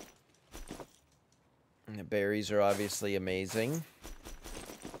 And the berries are obviously amazing.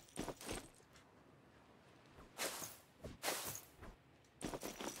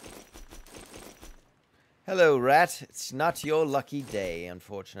 Hello, rat. It's not your lucky day,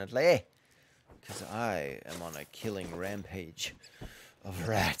 unfortunately. Because I am on a killing rampage of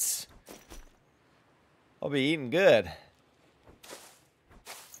rats. I'll be eating good.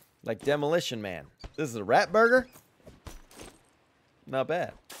 Like Demolition Man. This is a rat burger? Not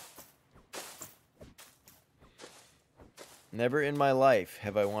bad. Never in my life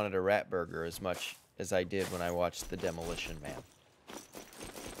have I wanted a rat burger as much as I did when I watched The Demolition Man.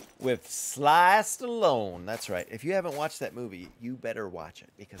 With Sly Stallone. That's right. If you haven't watched that movie, you better watch it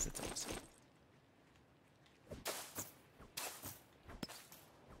because it's awesome.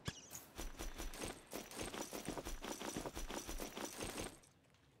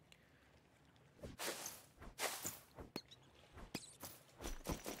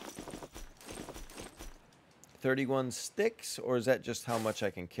 $31 sticks, or is that just how much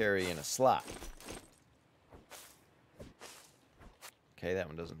I can carry in a slot? Okay, that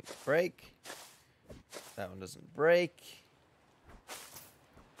one doesn't break. That one doesn't break.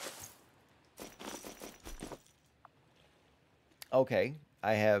 Okay,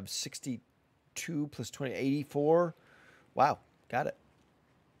 I have 62 plus 20, 84. Wow, got it.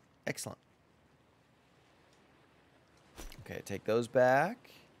 Excellent. Okay, take those back.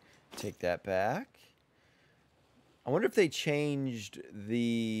 Take that back. I wonder if they changed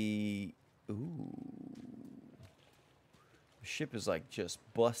the... Ooh. The ship is like just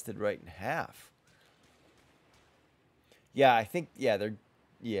busted right in half. Yeah, I think... Yeah, they're...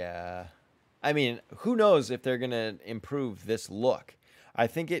 Yeah. I mean, who knows if they're going to improve this look. I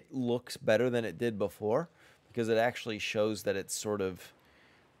think it looks better than it did before because it actually shows that it's sort of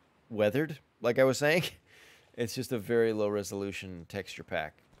weathered, like I was saying. It's just a very low resolution texture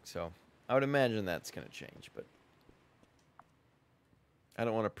pack. So I would imagine that's going to change, but I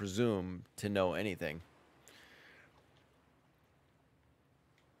don't want to presume to know anything.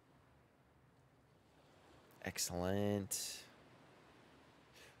 Excellent.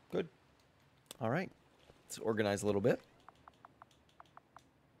 Good. All right. Let's organize a little bit.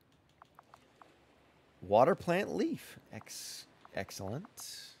 Water plant leaf.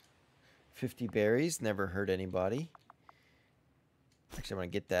 Excellent. 50 berries. Never hurt anybody. Actually, I'm going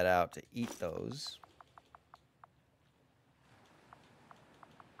to get that out to eat those.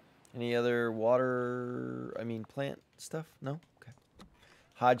 Any other plant stuff? No? Okay.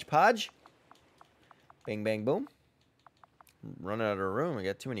 Hodgepodge. Bang, bang, boom. I'm running out of room. I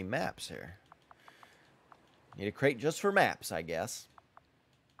got too many maps here. Need a crate just for maps, I guess.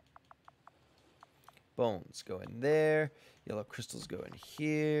 Bones go in there. Yellow crystals go in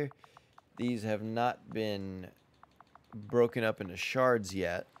here. These have not been broken up into shards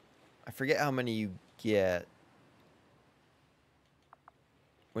yet. I forget how many you get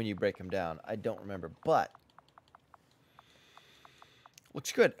when you break them down. I don't remember, but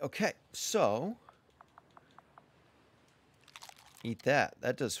looks good. Okay, so eat that.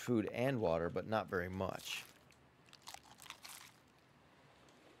 That does food and water, but not very much.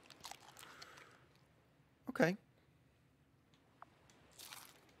 Okay.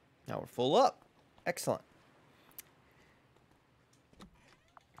 Now we're full up. Excellent.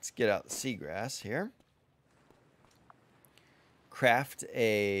 Let's get out the seagrass here. Craft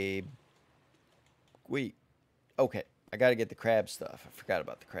a... Wait. Okay. I gotta get the crab stuff. I forgot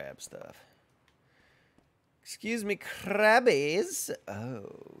about the crab stuff. Excuse me, crabbies.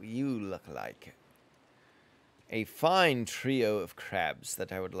 Oh, you look like a fine trio of crabs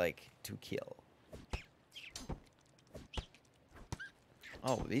that I would like to kill.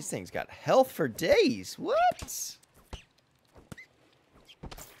 Oh, these things got health for days. What?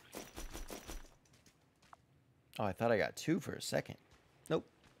 Oh, I thought I got 2 for a second. Nope.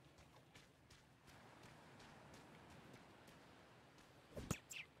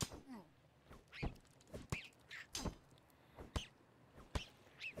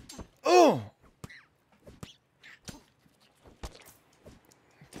 Oh!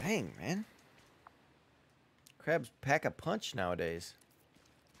 Dang, man. Crabs pack a punch nowadays.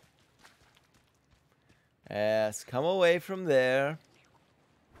 Yes, come away from there.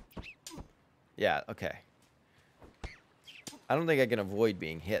 Yeah, okay. I don't think I can avoid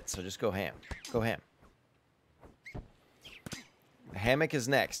being hit, so just go ham. Go ham. The hammock is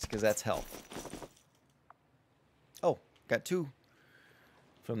next, because that's health. Oh, got 2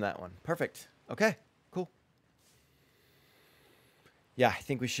 from that one. Perfect. Okay, cool. Yeah, I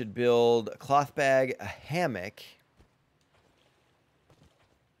think we should build a cloth bag, a hammock.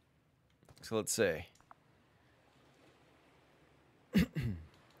 So let's see.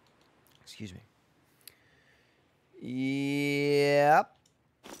 Excuse me. Yep.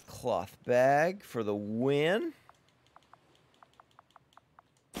 Cloth bag for the win.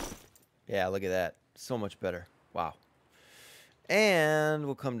 Yeah, look at that. So much better. Wow. And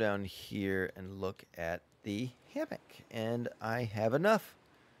we'll come down here and look at the hammock. And I have enough.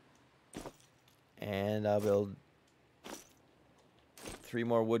 And I'll build 3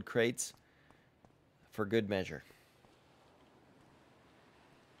 more wood crates for good measure.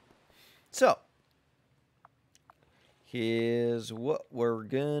 So, here's what we're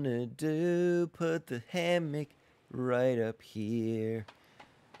gonna do. Put the hammock right up here.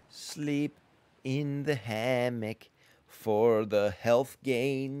 Sleep in the hammock for the health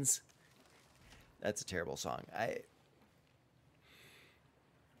gains. That's a terrible song.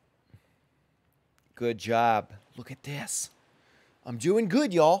 Good job. Look at this. I'm doing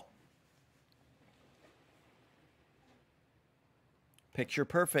good, y'all. Picture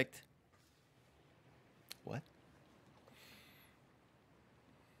perfect. What?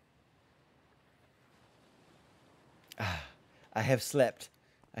 I have slept.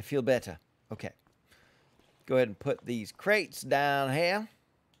 I feel better. Okay. Go ahead and put these crates down here.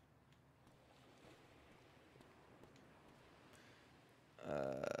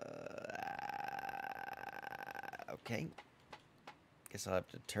 Okay. Guess I'll have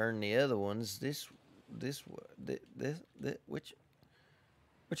to turn the other ones this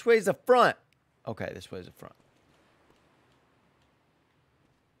which way is the front? Okay, this way is the front.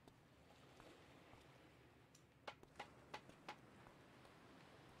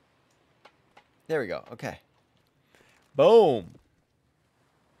 There we go. Okay. Boom.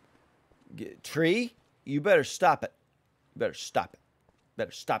 Tree, you better stop it. You better stop it.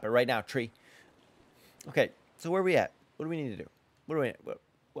 Better stop it right now, tree. Okay, so where are we at? What do we need to do?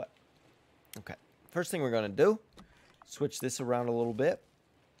 What? Okay. First thing we're going to do, switch this around a little bit.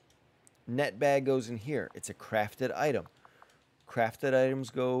 Net bag goes in here. It's a crafted item. Crafted items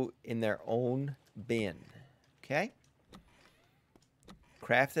go in their own bin. Okay?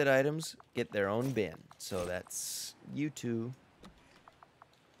 Crafted items get their own bin. So that's you two.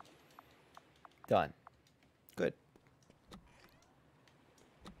 Done. Good.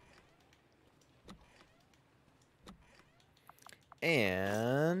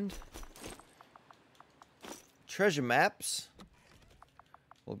 And treasure maps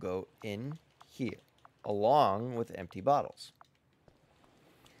will go in here, along with empty bottles.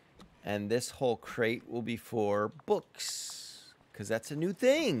 And this whole crate will be for books, because that's a new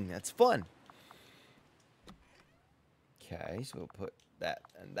thing. That's fun. Okay, so we'll put that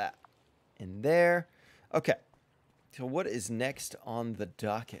and that in there. Okay, so what is next on the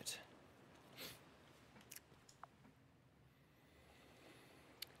docket?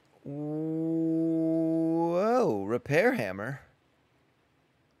 Whoa, repair hammer.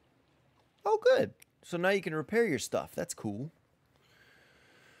 Oh, good. So now you can repair your stuff. That's cool.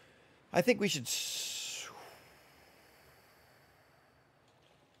 I think we should...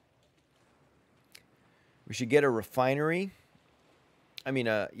 We should get a refinery. I mean,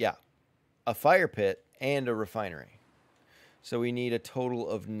 yeah. A fire pit and a refinery. So we need a total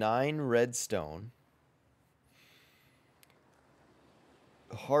of 9 redstone,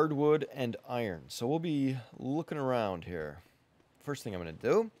 hardwood, and iron. So we'll be looking around here. First thing I'm going to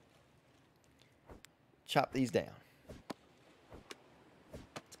do, chop these down.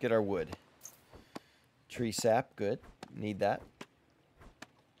 Let's get our wood. Tree sap, good. Need that.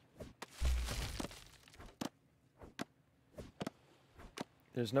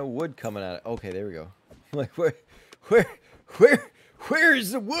 There's no wood coming out. Okay, there we go. Like, where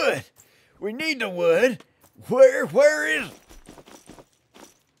is the wood? We need the wood. Where is it?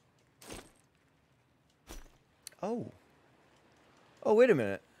 Oh. Oh, wait a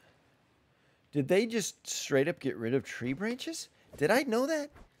minute. Did they just straight up get rid of tree branches? Did I know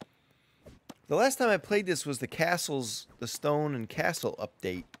that? The last time I played this was the stone and castle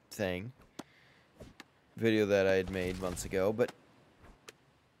update thing. Video that I had made months ago, but...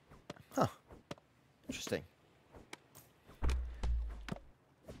 Huh. Interesting.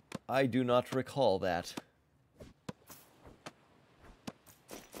 I do not recall that.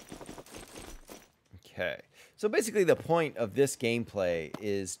 Okay. So basically the point of this gameplay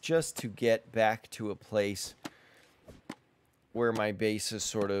is just to get back to a place where my base is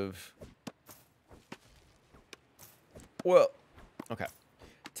sort of... Well, okay.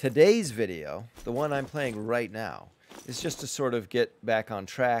 Today's video, the one I'm playing right now, is just to sort of get back on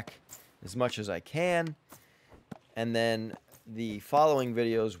track as much as I can. And then the following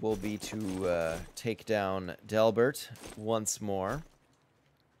videos will be to take down Delbert once more.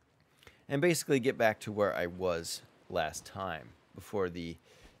 And basically get back to where I was last time, before the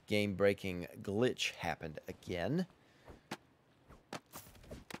game-breaking glitch happened again.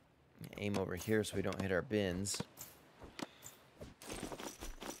 Aim over here so we don't hit our bins.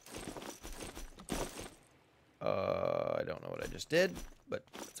 I don't know what I just did, but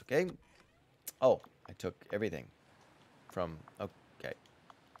it's okay. Oh, I took everything from... Okay.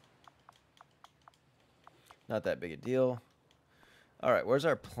 Not that big a deal. All right, where's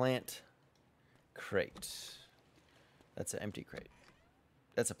our plant crate? That's an empty crate.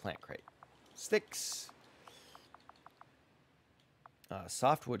 That's a plant crate. Sticks.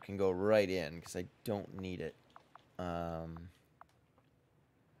 Softwood can go right in because I don't need it.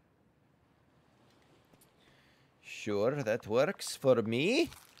 Sure, that works for me.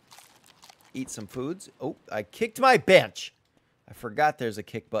 Eat some foods. Oh, I kicked my bench. I forgot there's a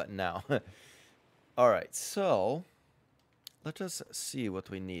kick button now. All right, so let us see what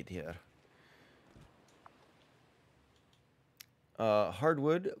we need here.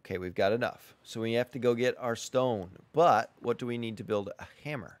 Hardwood. Okay, we've got enough. So we have to go get our stone. But what do we need to build a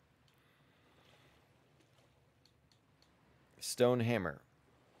hammer? Stone hammer.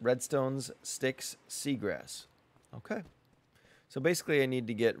 Redstones, sticks, seagrass. Okay. So basically I need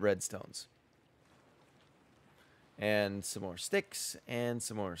to get redstones. And some more sticks and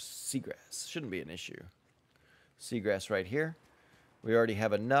some more seagrass. Shouldn't be an issue. Seagrass right here. We already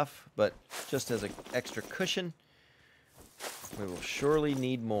have enough, but just as an extra cushion, we will surely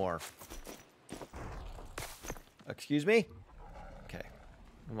need more. Excuse me? Okay.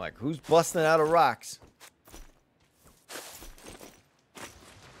 I'm like, who's busting out of rocks?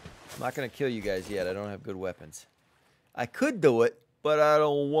 I'm not going to kill you guys yet. I don't have good weapons. I could do it, but I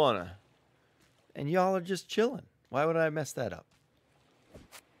don't want to. And y'all are just chilling. Why would I mess that up?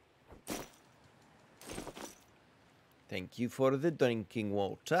 Thank you for the drinking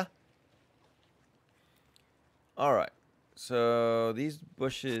water. All right. So these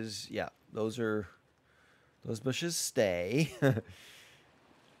bushes, yeah, those bushes stay.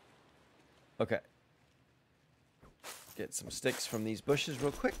 Okay. Get some sticks from these bushes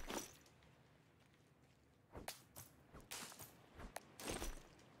real quick.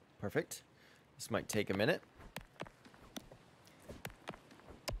 Perfect. This might take a minute.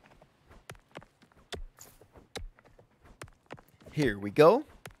 Here we go.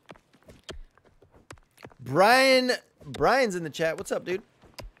 Brian's in the chat. What's up, dude?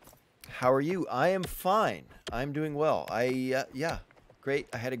 How are you? I am fine. I'm doing well. Yeah, great.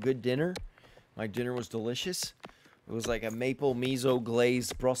 I had a good dinner. My dinner was delicious. It was like a maple miso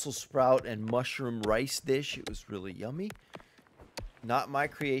glazed Brussels sprout and mushroom rice dish. It was really yummy. Not my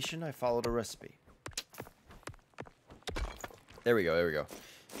creation. I followed a recipe. There we go. There we go.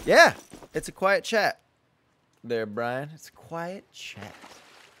 Yeah, it's a quiet chat. There, Brian. It's a quiet chat.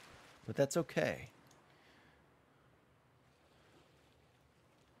 But that's okay.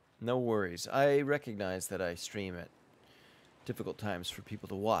 No worries. I recognize that I stream at difficult times for people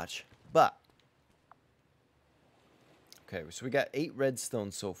to watch. But, okay, so we got 8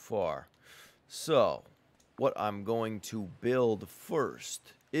 redstone so far. So, what I'm going to build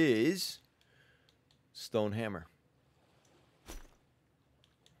first is stone hammer.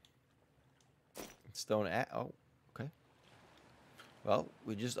 Oh, okay. Well,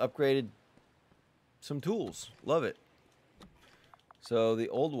 we just upgraded some tools. Love it. So the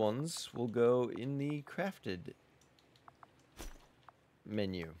old ones will go in the crafted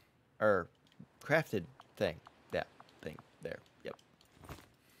menu. Or crafted thing. That thing there. Yep.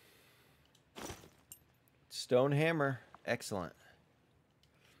 Stone hammer. Excellent.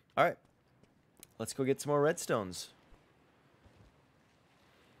 Alright. Let's go get some more redstones.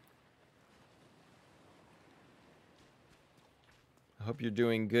 I hope you're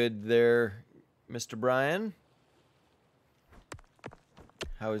doing good there, Mr. Brian.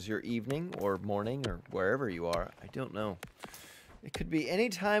 How is your evening or morning or wherever you are? I don't know. It could be any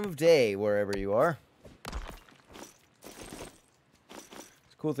time of day wherever you are.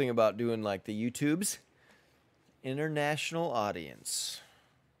 It's a cool thing about doing like the YouTubes. International audience.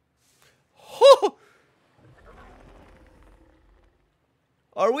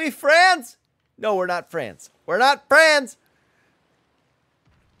 Are we friends? No, we're not friends. We're not friends.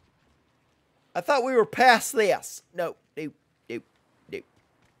 I thought we were past this. No.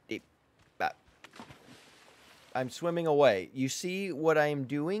 I'm swimming away. You see what I'm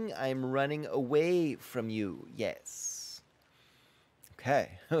doing? I'm running away from you. Yes.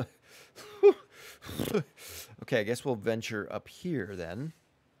 Okay. Okay, I guess we'll venture up here then.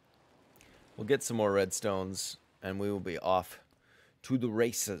 We'll get some more redstones, and we will be off to the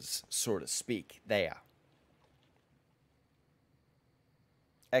races, so to speak. There.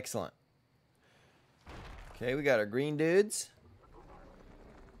 Excellent. Okay, we got our green dudes.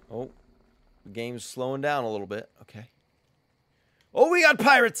 Oh, the game's slowing down a little bit. Okay. Oh, we got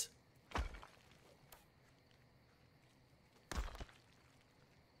pirates!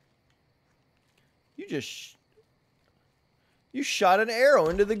 You shot an arrow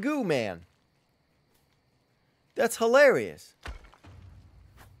into the goo man. That's hilarious.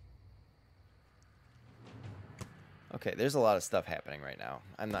 Okay, there's a lot of stuff happening right now.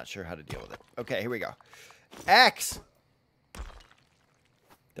 I'm not sure how to deal with it. Okay, here we go. Axe!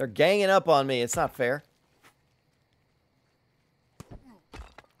 They're ganging up on me. It's not fair.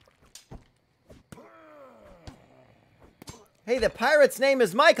 Hey, the pirate's name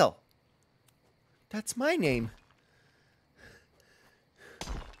is Michael. That's my name.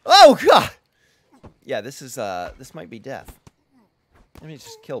 Oh, God! Yeah, this might be death. Let me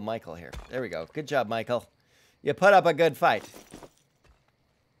just kill Michael here. There we go. Good job, Michael. You put up a good fight.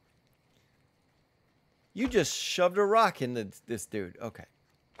 You just shoved a rock into this dude. Okay.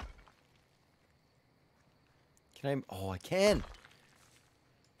 Can I? Oh, I can.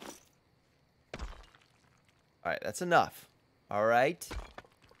 All right, that's enough. All right.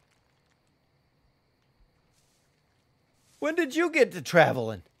 When did you get to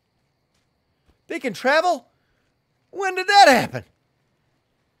traveling? They can travel? When did that happen?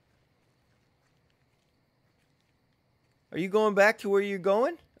 Are you going back to where you're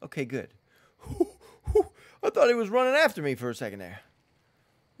going? Okay, good. I thought he was running after me for a second there.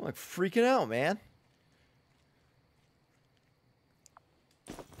 I'm like freaking out, man.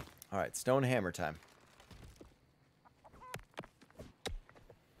 All right, stone hammer time.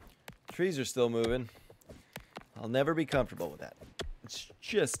 Trees are still moving. I'll never be comfortable with that. It's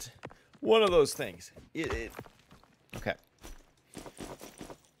just one of those things. Okay.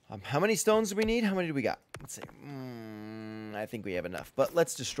 How many stones do we need? How many do we got? Let's see. I think we have enough. But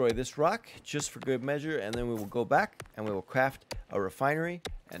let's destroy this rock just for good measure, and then we will go back and we will craft a refinery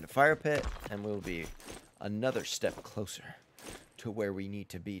and a fire pit, and we'll be another step closer to where we need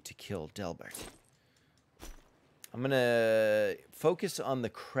to be to kill Delbert. I'm going to focus on the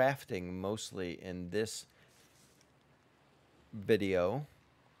crafting mostly in this video.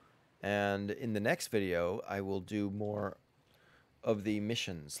 And in the next video, I will do more of the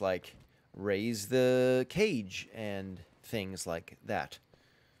missions, like raise the cage and things like that.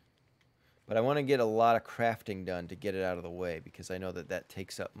 But I want to get a lot of crafting done to get it out of the way, because I know that that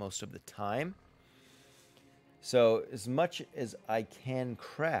takes up most of the time. So as much as I can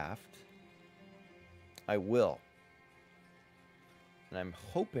craft, I will. And I'm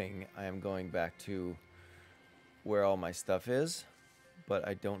hoping I am going back to where all my stuff is, but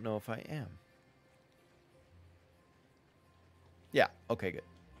I don't know if I am. Yeah, okay, good.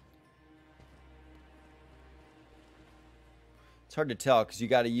 It's hard to tell because you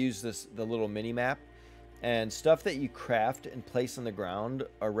got to use the little mini map, and stuff that you craft and place on the ground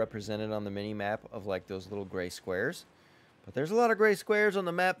are represented on the mini map of like those little gray squares. But there's a lot of gray squares on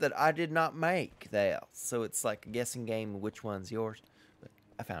the map that I did not make there, so it's like a guessing game of which one's yours. But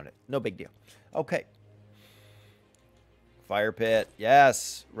I found it. No big deal. Okay. Fire pit.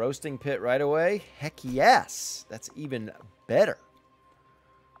 Yes. Roasting pit right away. Heck yes. That's even better.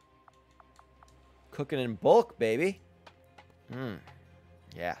 Cooking in bulk, baby.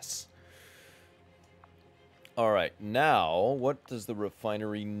 Yes. All right. Now, what does the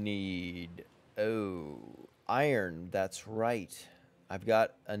refinery need? Oh, iron. That's right. I've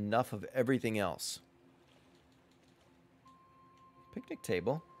got enough of everything else. Picnic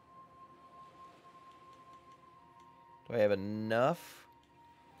table. Do I have enough?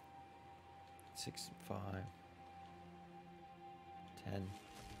 6, 5, 10.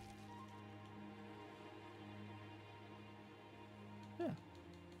 Yeah.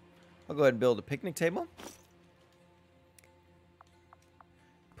 I'll go ahead and build a picnic table.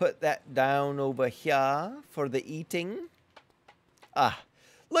 Put that down over here for the eating. Ah,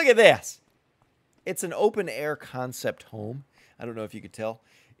 look at this. It's an open air concept home. I don't know if you could tell.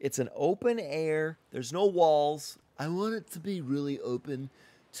 It's an open air. There's no walls. I want it to be really open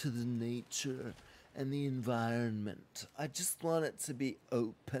to the nature and the environment. I just want it to be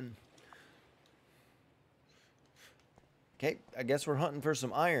open. Okay, I guess we're hunting for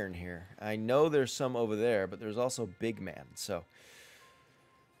some iron here. I know there's some over there, but there's also Big Man, so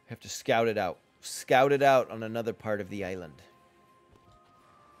I have to scout it out. Scout it out on another part of the island.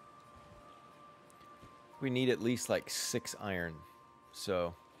 We need at least like 6 iron,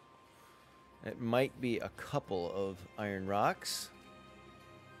 so it might be a couple of iron rocks.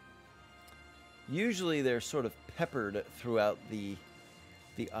 Usually they're sort of peppered throughout the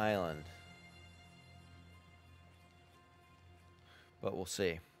island. But we'll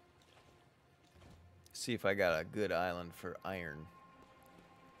see. See if I got a good island for iron.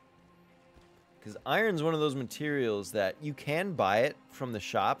 Because iron's one of those materials that you can buy it from the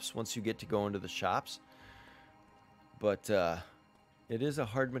shops once you get to go into the shops. But it is a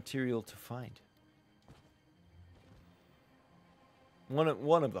hard material to find. One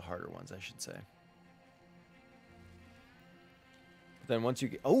of the harder ones, I should say. But then once you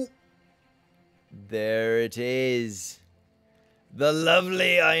get... Oh! There it is. The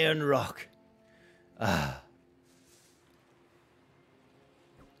lovely iron rock. Ah.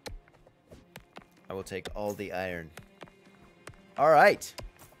 I will take all the iron. All right.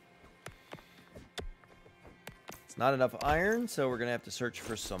 It's not enough iron, so we're going to have to search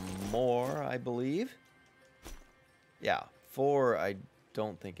for some more, I believe. Yeah, 4 I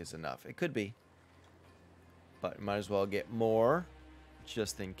don't think is enough. It could be. But might as well get more,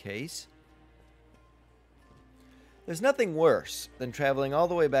 just in case. There's nothing worse than traveling all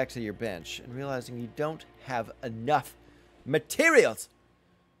the way back to your bench and realizing you don't have enough materials.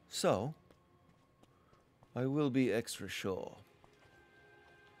 So... I will be extra sure.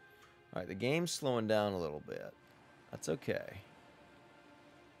 Alright, the game's slowing down a little bit. That's okay.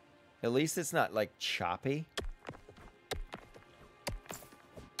 At least it's not, like, choppy.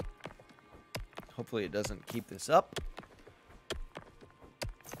 Hopefully it doesn't keep this up.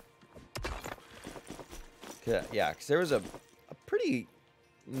 Yeah, because there was a pretty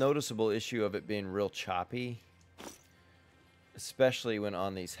noticeable issue of it being real choppy. Especially when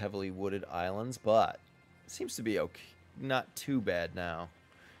on these heavily wooded islands, but... seems to be okay. Not too bad now.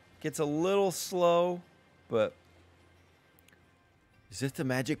 Gets a little slow, but... Is this the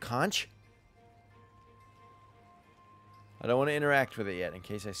magic conch? I don't want to interact with it yet in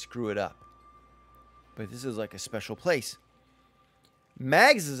case I screw it up. But this is like a special place.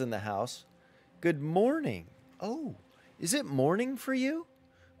 Mags is in the house. Good morning. Oh, is it morning for you?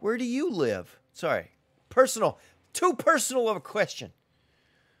 Where do you live? Sorry. Personal. Too personal of a question.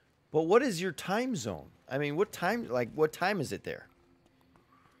 But what is your time zone? I mean, what time is it there?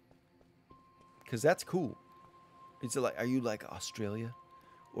 Because that's cool. Is it like, are you like Australia?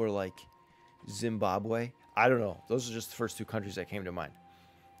 Or like Zimbabwe? I don't know. Those are just the first 2 countries that came to mind.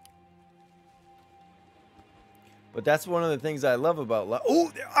 But that's one of the things I love about...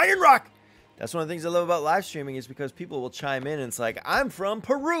 Oh, Iron Rock! That's one of the things I love about live streaming is because people will chime in and it's like, I'm from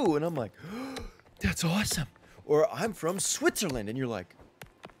Peru. And I'm like, oh, that's awesome. Or I'm from Switzerland. And you're like,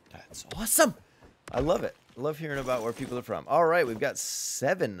 that's awesome. I love it. I love hearing about where people are from. All right, we've got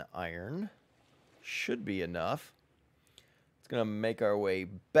 7 iron. Should be enough. It's going to make our way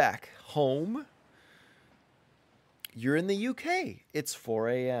back home. You're in the UK. It's 4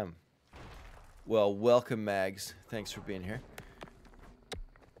 a.m. Well, welcome, Mags. Thanks for being here.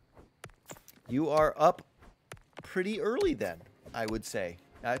 You are up pretty early then, I would say.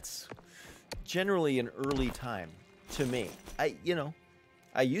 That's generally an early time to me.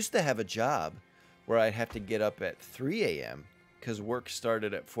 I used to have a job where I'd have to get up at 3 a.m. because work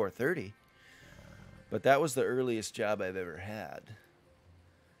started at 4:30. But that was the earliest job I've ever had.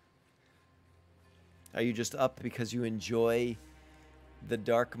 Are you just up because you enjoy the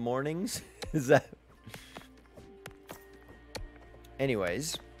dark mornings? Is that...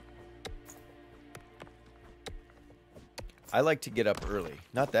 Anyways. I like to get up early.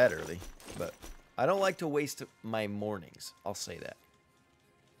 Not that early, but I don't like to waste my mornings. I'll say that.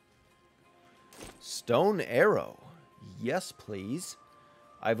 Stone arrow. Yes, please.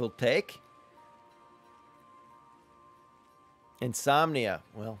 I will take. Insomnia.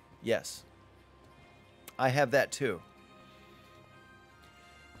 Well, yes. I have that too.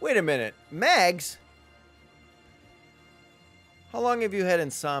 Wait a minute. Mags? How long have you had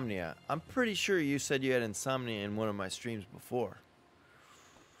insomnia? I'm pretty sure you said you had insomnia in one of my streams before.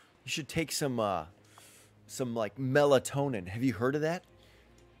 You should take some like melatonin. Have you heard of that?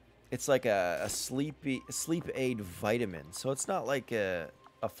 It's like a sleep aid vitamin. So it's not like a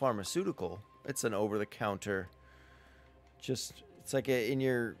pharmaceutical. It's an over-the-counter. It's like in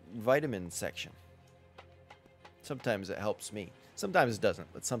your vitamin section. Sometimes it helps me. Sometimes it doesn't,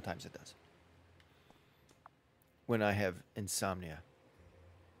 but sometimes it does. When I have insomnia.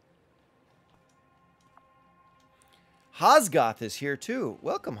 Hosgoth is here too.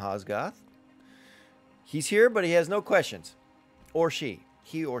 Welcome, Hosgoth. He's here, but he has no questions. Or she.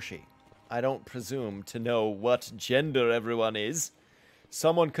 He or she. I don't presume to know what gender everyone is.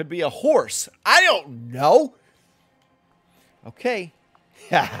 Someone could be a horse. I don't know. Okay.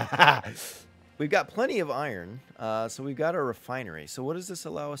 We've got plenty of iron, so we've got a refinery. So what does this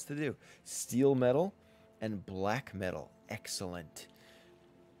allow us to do? Steel metal and black metal. Excellent.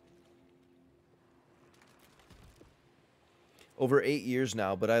 Over 8 years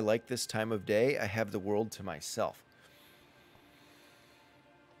now, but I like this time of day. I have the world to myself.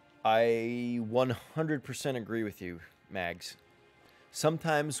 I 100% agree with you, Mags.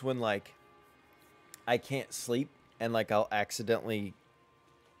 Sometimes when, like, I can't sleep and, like, I'll accidentally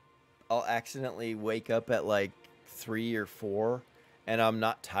wake up at, like, 3 or 4 and I'm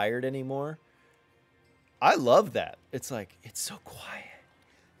not tired anymore. I love that. It's like, it's so quiet.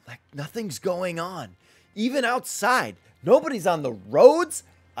 Like, nothing's going on. Even outside. Nobody's on the roads.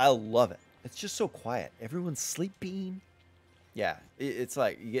 I love it. It's just so quiet. Everyone's sleeping. Yeah, it's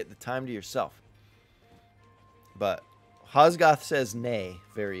like you get the time to yourself. But Hosgoth says nay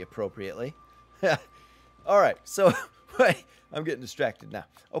very appropriately. All right, so wait, I'm getting distracted now.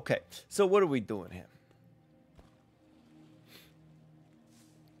 Okay, so what are we doing here?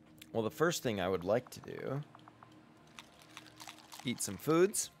 Well, the first thing I would like to do, eat some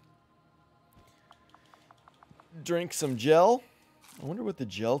foods, drink some gel. I wonder what the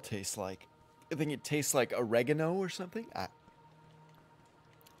gel tastes like. I think it tastes like oregano or something.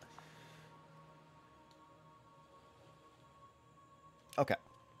 Okay,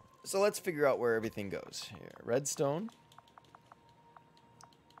 so let's figure out where everything goes here. Redstone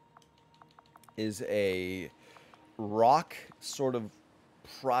is a rock sort of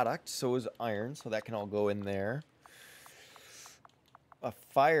product. So is iron, so that can all go in there. A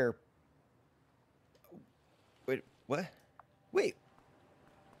fire. Wait, what? Wait.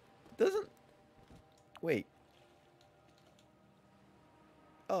 Doesn't. Wait.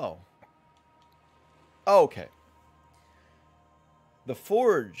 Oh. Oh, okay. The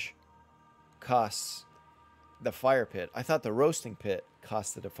forge costs the fire pit. I thought the roasting pit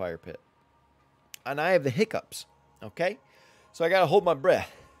costed a fire pit. And I have the hiccups. Okay? So I gotta hold my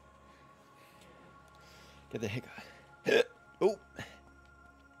breath. Get the hiccup. Oh.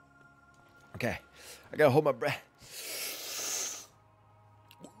 Okay. I gotta hold my breath.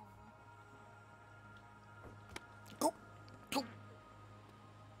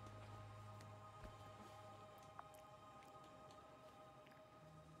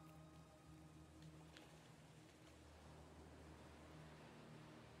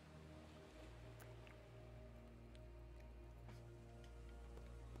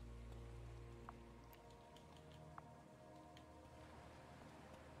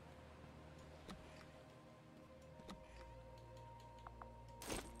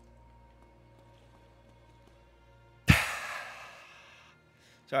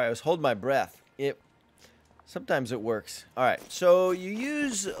 Sorry, I was holding my breath. Sometimes it works. All right, so you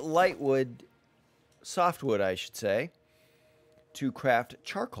use light wood, softwood, I should say, to craft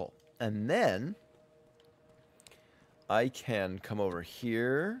charcoal. And then I can come over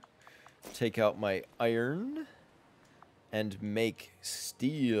here, take out my iron, and make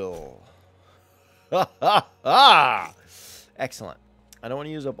steel. Ha ha ha! Excellent. I don't want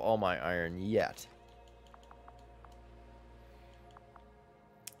to use up all my iron yet.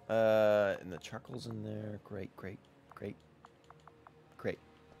 And the charcoal's in there. Great, great, great, great.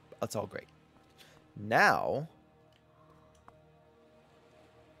 That's all great. Now,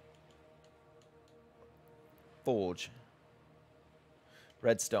 forge.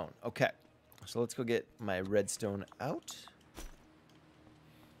 Redstone. Okay. So let's go get my redstone out.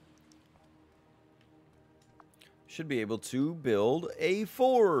 Should be able to build a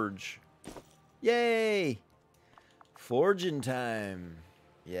forge. Yay! Forging time.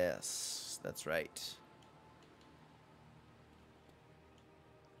 Yes, that's right.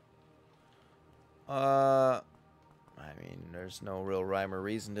 I mean, there's no real rhyme or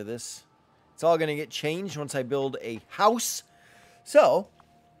reason to this. It's all going to get changed once I build a house. So,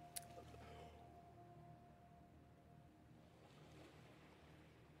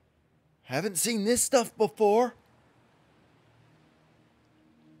 haven't seen this stuff before.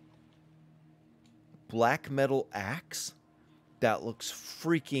 Black metal axe? That looks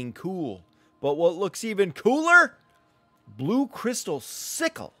freaking cool. But what looks even cooler? Blue crystal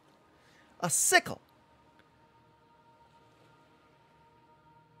sickle. A sickle.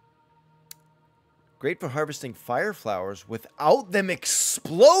 Great for harvesting fire flowers without them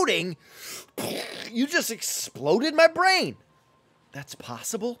exploding. You just exploded my brain. That's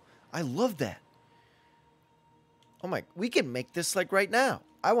possible? I love that. Oh my, we can make this like right now.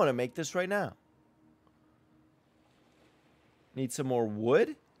 I want to make this right now. Need some more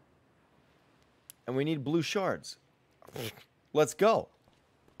wood. And we need blue shards. Let's go.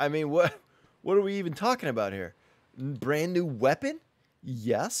 I mean, what are we even talking about here? Brand new weapon?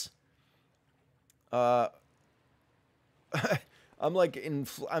 Yes. I'm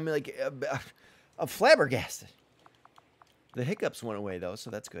flabbergasted. The hiccups went away though, so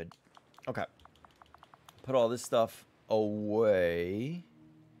that's good. Okay. Put all this stuff away.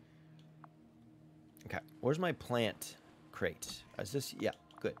 Okay. Where's my plant crate? Is this? Yeah,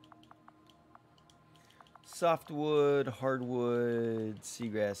 good. softwood, hardwood,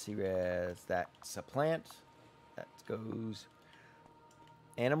 seagrass. That's a plant. That goes.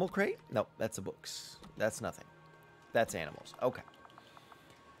 Animal crate? No, that's a books. That's nothing. That's animals. Okay.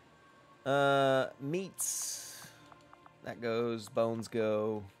 Meats. That goes. Bones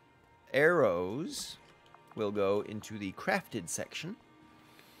go. Arrows will go into the crafted section.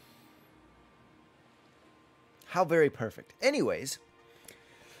 How very perfect. Anyways,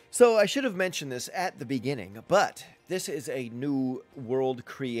 so I should have mentioned this at the beginning, but this is a new world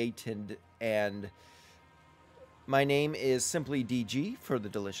created, and my name is simply DG for the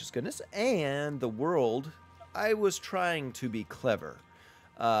delicious goodness, and the world, I was trying to be clever.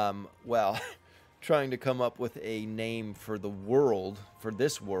 Well, trying to come up with a name for the world, for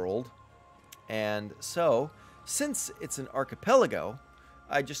this world, and so, since it's an archipelago,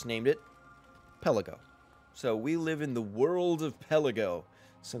 I just named it Pelago. So we live in the world of Pelago,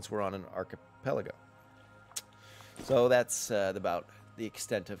 since we're on an archipelago. So that's about the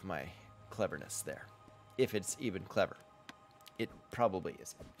extent of my cleverness there. If it's even clever. It probably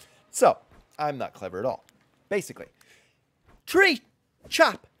is. So, I'm not clever at all. Basically. Tree!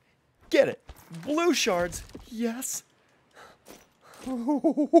 Chop! Get it! Blue shards! Yes!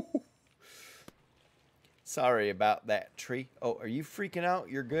 Sorry about that, tree. Oh, are you freaking out?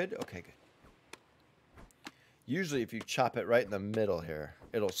 You're good? Okay, good. Usually if you chop it right in the middle here,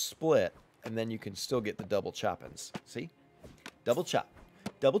 it'll split, and then you can still get the double choppings. See? Double chop.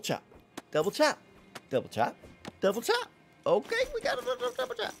 Double chop. Double chop. Double chop. Double chop. Okay, we got a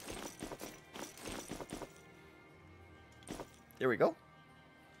double chop. There we go.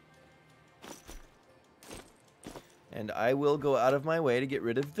 And I will go out of my way to get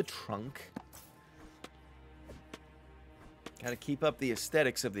rid of the trunk. Gotta keep up the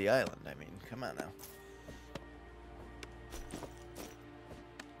aesthetics of the island. I mean, come on now.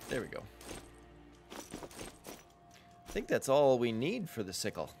 There we go. I think that's all we need for the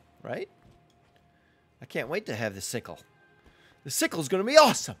sickle, right? I can't wait to have the sickle. The sickle's gonna be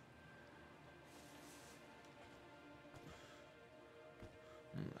awesome!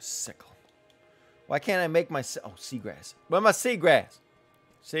 Sickle. Why can't I make my... Oh, seagrass. Where's my seagrass?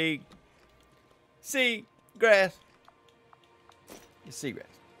 Seagrass. Your seagrass.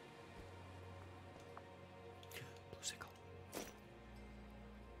 Blue sickle.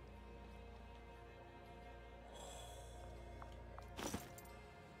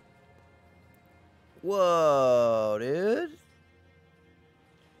 Whoa, dude.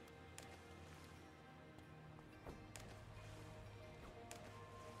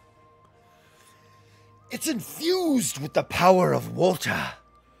 It's infused with the power of water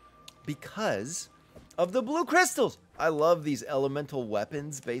because of the blue crystals. I love these elemental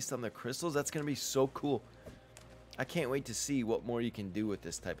weapons based on the crystals. That's going to be so cool. I can't wait to see what more you can do with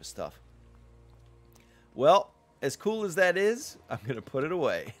this type of stuff. Well, as cool as that is, I'm going to put it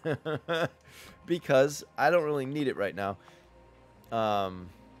away because I don't really need it right now.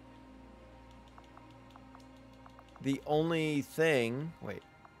 The only thing... Wait.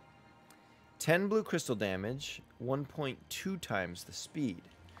 10 blue crystal damage, 1.2 times the speed.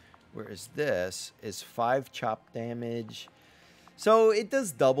 Whereas this is 5 chop damage. So it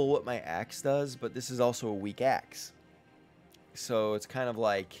does double what my axe does, but this is also a weak axe. So it's kind of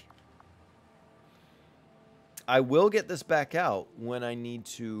like... I will get this back out when I need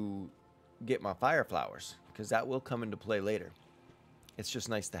to get my fire flowers, because that will come into play later. It's just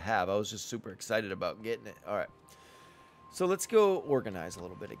nice to have. I was just super excited about getting it. All right. So let's go organize a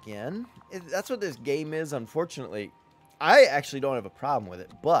little bit again. That's what this game is, unfortunately. I actually don't have a problem with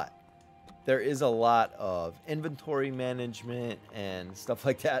it, but there is a lot of inventory management and stuff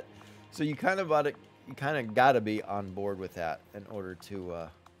like that. So you kind of got to be on board with that in order to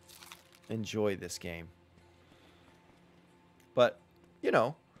enjoy this game. But, you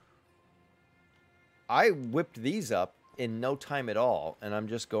know, I whipped these up in no time at all, and I'm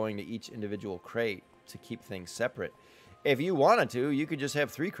just going to each individual crate to keep things separate. If you wanted to, you could just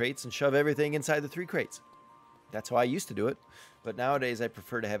have 3 crates and shove everything inside the 3 crates. That's how I used to do it. But nowadays, I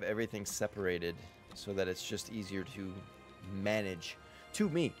prefer to have everything separated so that it's just easier to manage to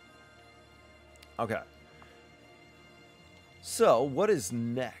me. Okay. So, what is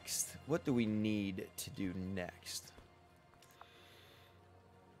next? What do we need to do next?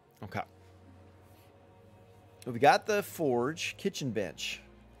 Okay. We got the forge, kitchen bench.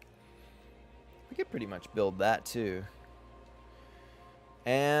 We could pretty much build that too.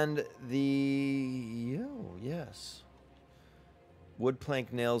 And the... Oh, yes. Wood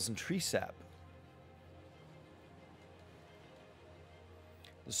plank, nails, and tree sap.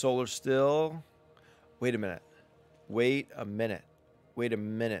 The solar still... Wait a minute. Wait a minute. Wait a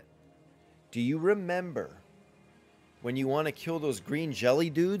minute. Do you remember when you want to kill those green jelly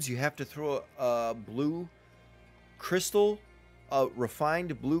dudes, you have to throw a blue crystal, a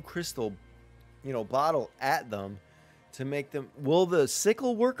refined blue crystal, bottle at them to make them. Will the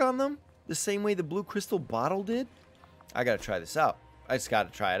sickle work on them the same way the blue crystal bottle did? I got to try this out. I just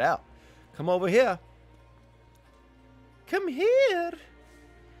got to try it out. Come over here. Come here,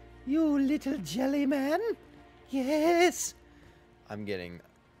 you little jelly man. Yes. I'm getting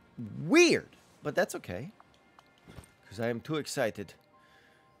weird, but that's okay, because I am too excited.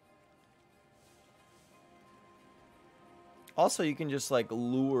 Also, you can just like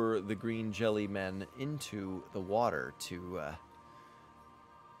lure the green jelly men into the water to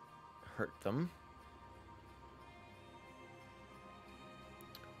hurt them.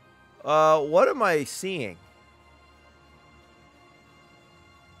 What am I seeing?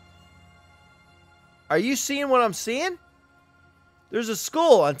 Are you seeing what I'm seeing? There's a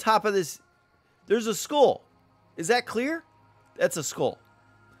skull on top of this. There's a skull. Is that clear? That's a skull.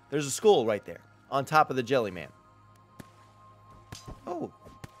 There's a skull right there on top of the jelly man. Oh,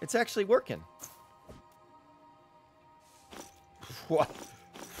 it's actually working. What?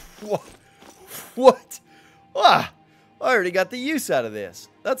 What? What? Ah, I already got the use out of this.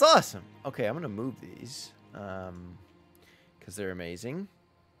 That's awesome. Okay, I'm going to move these because they're amazing.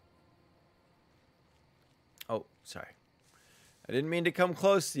 Oh, sorry. I didn't mean to come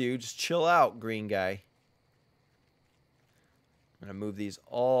close to you. Just chill out, green guy. I'm going to move these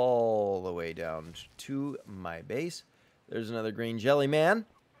all the way down to my base. There's another green jelly man.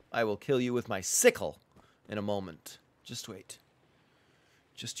 I will kill you with my sickle in a moment. Just wait.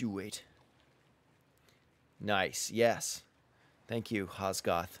 Just you wait. Nice. Yes. Thank you,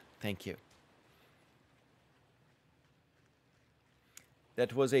 Hosgoth. Thank you.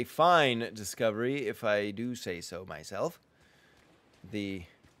 That was a fine discovery, if I do say so myself. The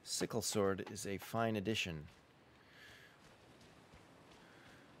sickle sword is a fine addition.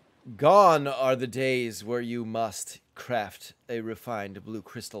 Gone are the days where you must craft a refined blue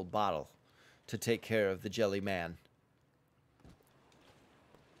crystal bottle to take care of the jelly man.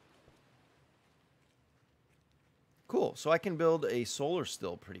 Cool, so I can build a solar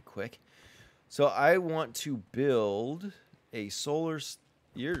still pretty quick. So I want to build a solar...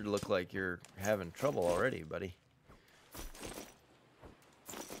 You look like you're having trouble already, buddy.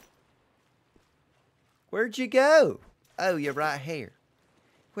 Where'd you go? Oh, you're right here.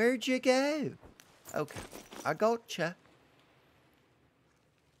 Where'd you go? Okay, I gotcha.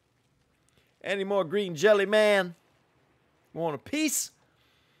 Any more green jelly, man? Want a piece?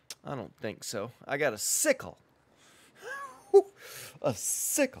 I don't think so. I got a sickle. A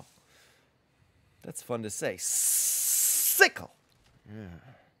sickle. That's fun to say. Sickle. Yeah.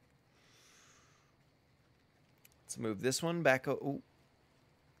 Let's move this one back. Oh,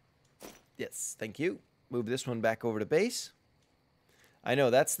 yes, thank you. Move this one back over to base. I know,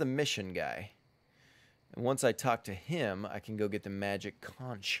 that's the mission guy. And once I talk to him, I can go get the magic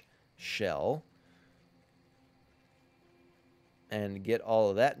conch shell and get all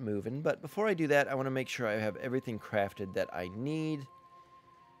of that moving. But before I do that, I want to make sure I have everything crafted that I need.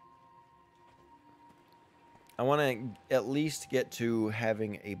 I want to at least get to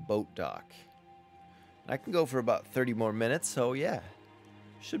having a boat dock. I can go for about 30 more minutes, so yeah.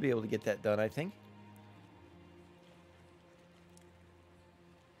 Should be able to get that done, I think.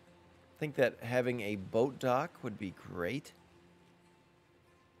 I think that having a boat dock would be great.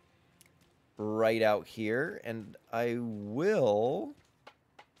 Right out here, and I will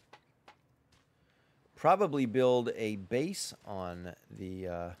probably build a base on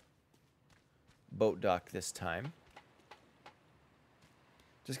the boat dock this time.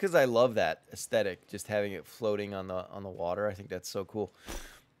 Just because I love that aesthetic, just having it floating on the water. I think that's so cool.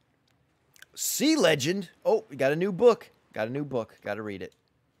 Sea Legend. Oh, we got a new book. Got a new book. Got to read it.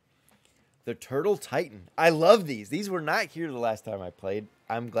 The Turtle Titan. I love these. These were not here the last time I played.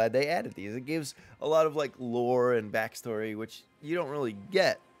 I'm glad they added these. It gives a lot of like lore and backstory, which you don't really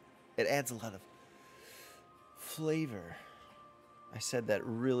get. It adds a lot of flavor. I said that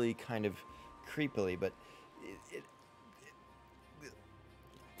really kind of creepily, but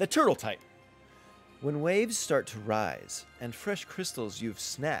the Turtle Titan. When waves start to rise and fresh crystals you've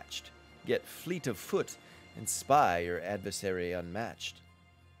snatched get fleet of foot and spy your adversary unmatched.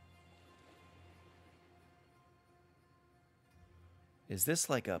 Is this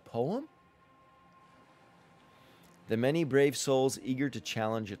like a poem? The many brave souls eager to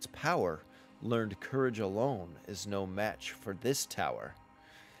challenge its power learned courage alone is no match for this tower.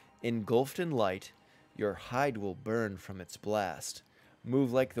 Engulfed in light, your hide will burn from its blast.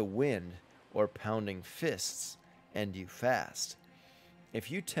 Move like the wind or pounding fists, end you fast.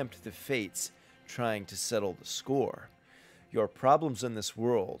 If you tempt the fates, trying to settle the score. Your problems in this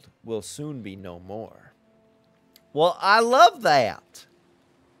world will soon be no more. Well, I love that.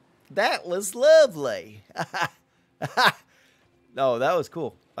 That was lovely. No, that was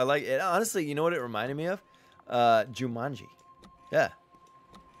cool. I like it. Honestly, you know what it reminded me of? Jumanji. Yeah.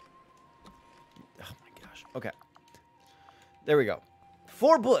 Oh my gosh. Okay. There we go.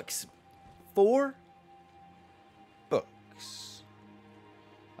 4 books. 4 books.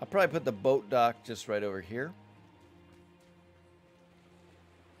 I'll probably put the boat dock just right over here.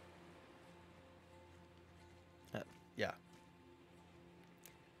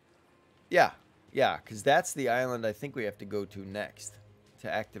 Yeah. Yeah, because that's the island I think we have to go to next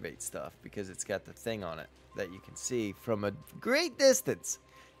to activate stuff, because it's got the thing on it that you can see from a great distance.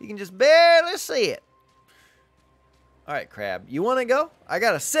 You can just barely see it. All right, Crab, you want to go? I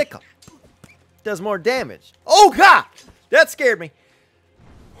got a sickle. Does more damage. Oh, God! That scared me.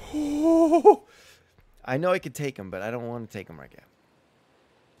 I know I could take him, but I don't want to take him right now.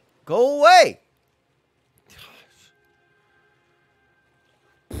 Go away!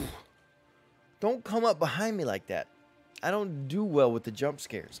 Don't come up behind me like that. I don't do well with the jump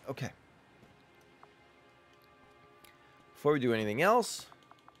scares. Okay. Before we do anything else,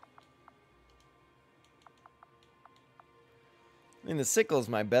 I mean, the sickle is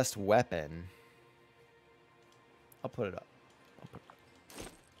my best weapon. I'll put it up.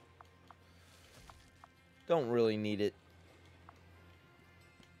 Don't really need it.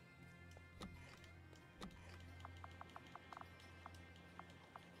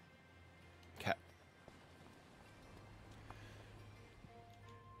 Okay.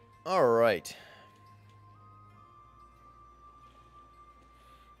 All right.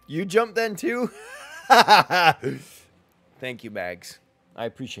 You jumped then too? Thank you, Bags. I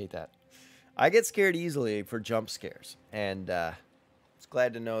appreciate that. I get scared easily for jump scares, and it's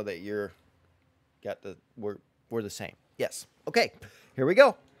glad to know that you're got the we're the same. Yes. Okay. Here we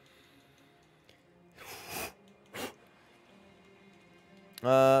go.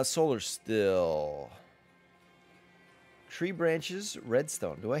 Solar still. Tree branches,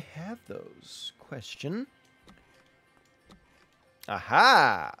 redstone. Do I have those? Question.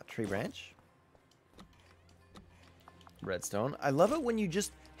 Aha! Tree branch. Redstone. I love it when you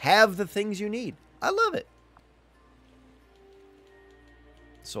just have the things you need. I love it.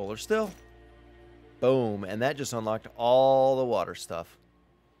 Solar still. Boom. And that just unlocked all the water stuff.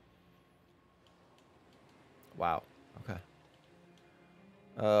 Wow. Okay.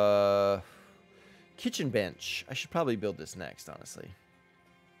 Kitchen bench. I should probably build this next, honestly.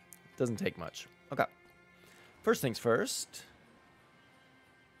 Doesn't take much. Okay. First things first.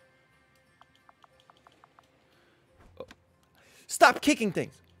 Oh. Stop kicking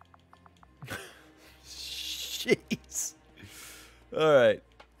things. Jeez. All right.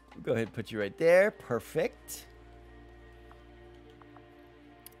 Go ahead and put you right there. Perfect.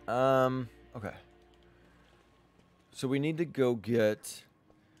 Okay. So we need to go get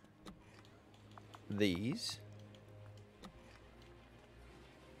these.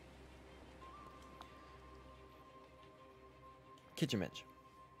 Kitchen bench.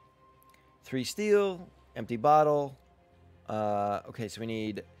 3 steel, empty bottle. Okay, so we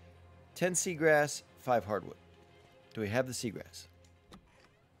need 10 seagrass, 5 hardwood. Do we have the seagrass?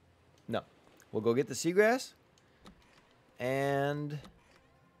 No. We'll go get the seagrass. And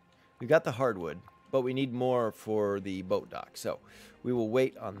we got the hardwood, but we need more for the boat dock. So we will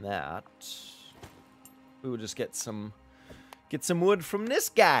wait on that. We will just get some wood from this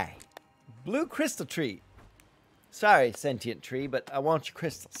guy. Blue crystal tree. Sorry, sentient tree, but I want your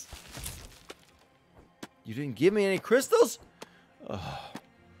crystals. You didn't give me any crystals? Oh.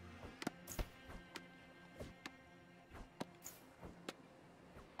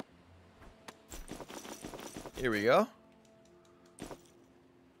 Here we go.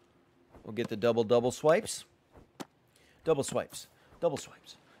 We'll get the double swipes. Double swipes. Double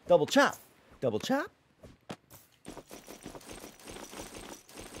swipes. Double chop. Double chop.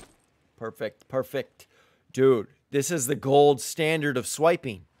 Perfect. Perfect. Dude, this is the gold standard of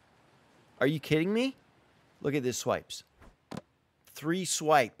swiping. Are you kidding me? Look at this swipes. 3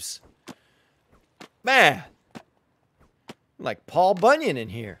 swipes. Man. I'm like Paul Bunyan in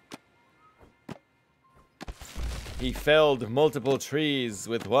here. He felled multiple trees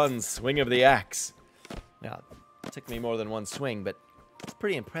with one swing of the axe. Now, it took me more than one swing, but it's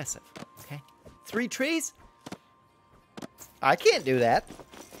pretty impressive. Okay? 3 trees? I can't do that.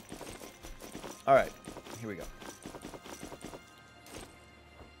 All right, here we go.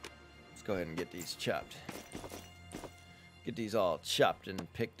 Let's go ahead and get these chopped. Get these all chopped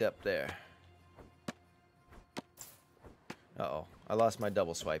and picked up there. Uh-oh, I lost my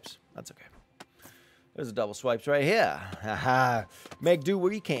double swipes. That's okay. There's a double swipes right here. Haha. Make do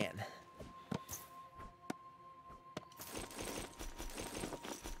what you can.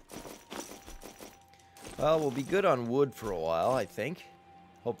 Well, we'll be good on wood for a while, I think.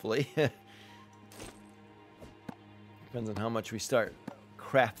 Hopefully. Depends on how much we start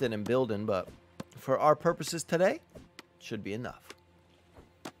crafting and building, but for our purposes today, it should be enough.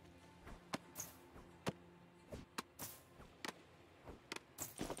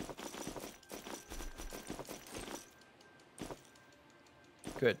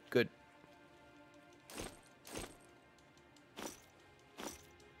 Good, good.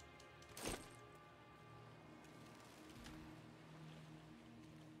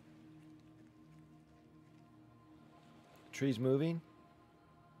 Trees moving.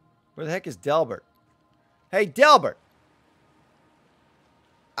 Where the heck is Delbert? Hey, Delbert!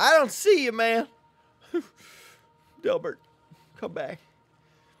 I don't see you, man. Delbert, come back.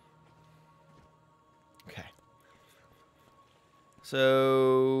 Okay. So,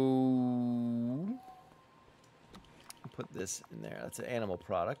 put this in there. That's an animal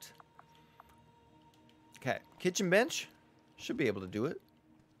product. Okay, kitchen bench. Should be able to do it.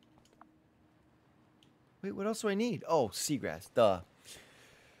 Wait, what else do I need? Oh, seagrass. Duh.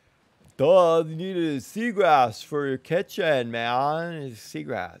 Duh, you needed seagrass for your kitchen, man. It's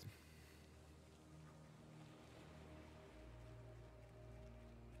seagrass.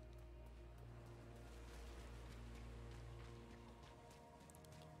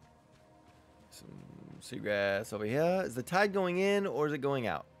 Some seagrass over here. Is the tide going in or is it going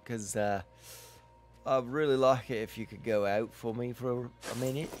out? Because I'd really like it if you could go out for me for a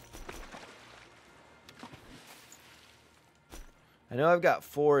minute. I know I've got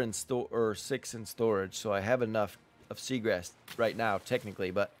 4 in store or 6 in storage, so I have enough of seagrass right now,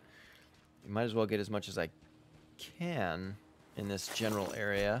 technically, but you might as well get as much as I can in this general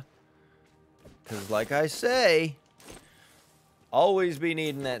area. Because, like I say, always be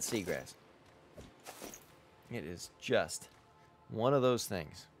needing that seagrass. It is just one of those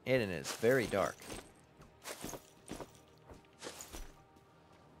things. And it is very dark.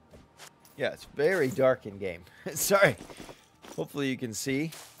 Yeah, it's very dark in game. Sorry. Hopefully you can see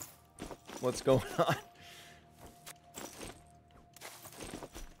what's going on.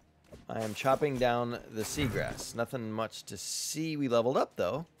 I am chopping down the seagrass. Nothing much to see. We leveled up,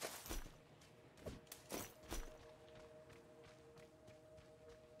 though.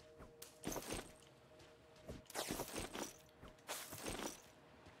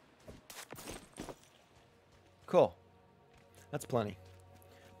 Cool. That's plenty.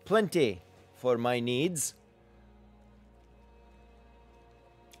 Plenty for my needs.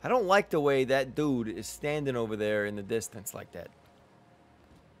 I don't like the way that dude is standing over there in the distance like that.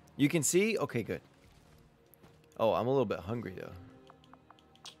 You can see? Okay, good. Oh, I'm a little bit hungry, though.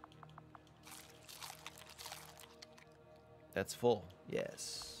 That's full.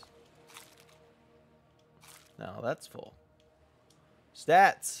 Yes. Now that's full.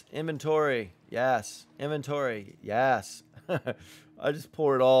 Stats. Inventory. Yes. Inventory. Yes. I just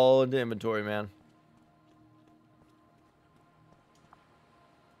pour it all into inventory, man.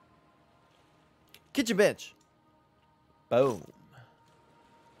 Kitchen bench. Boom.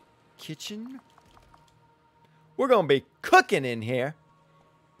 Kitchen. We're going to be cooking in here.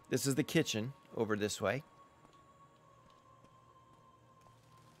 This is the kitchen over this way.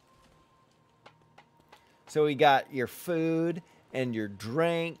 So we got your food and your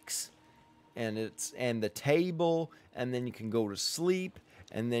drinks and the table, and then you can go to sleep,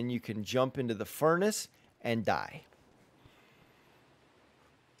 and then you can jump into the furnace and die.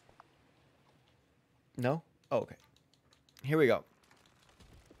 No? Oh, okay. Here we go.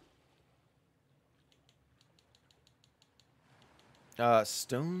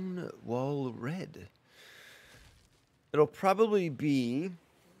 Stone wall red. It'll probably be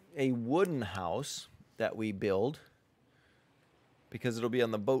a wooden house that we build because it'll be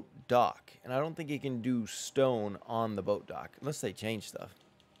on the boat dock. And I don't think you can do stone on the boat dock unless they change stuff.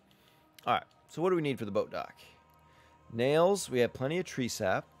 All right. So what do we need for the boat dock? Nails. We have plenty of tree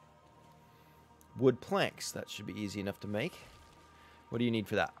sap. Wood planks. That should be easy enough to make. What do you need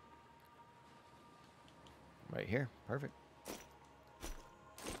for that? Right here. Perfect.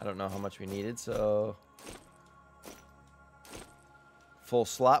 I don't know how much we needed, so... Full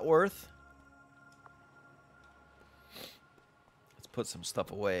slot worth. Let's put some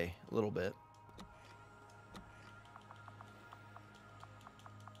stuff away a little bit.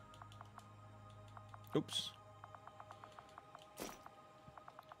 Oops.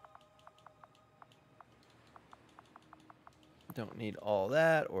 Don't need all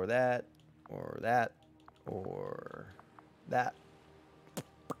that, or that, or that, or that.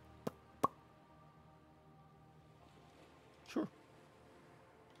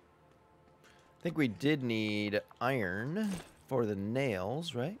 I think we did need iron for the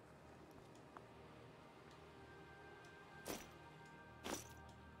nails, right?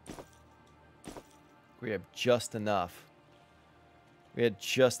 We have just enough. We had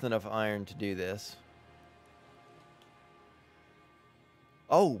just enough iron to do this.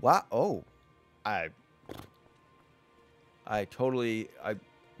 Oh, wow. Oh.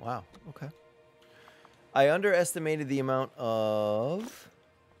 Wow. Okay. I underestimated the amount of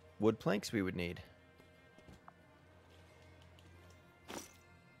wood planks we would need.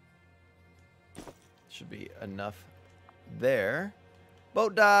 Should be enough there.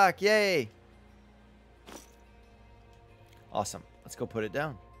 Boat dock, yay! Awesome. Let's go put it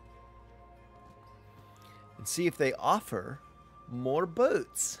down. And see if they offer more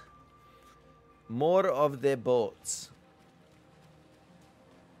boats. More of their boats.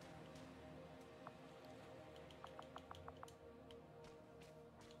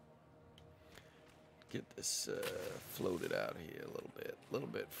 Get this floated out here a little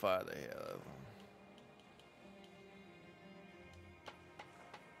bit farther here.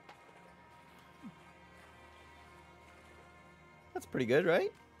 That's pretty good,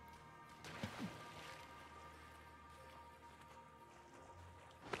 right?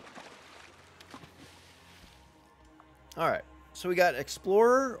 All right. So we got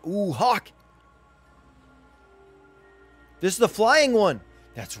Explorer. Ooh, Hawk. This is the flying one.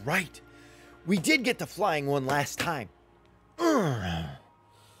 That's right. We did get the flying one last time. Sorry.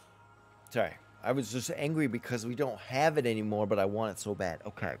 I was just angry because we don't have it anymore, but I want it so bad.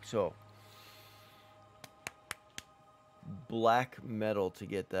 Okay, so black metal to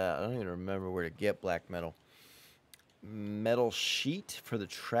get that. I don't even remember where to get black metal. Metal sheet for the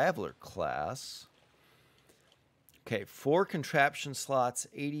traveler class. Okay, 4 contraption slots,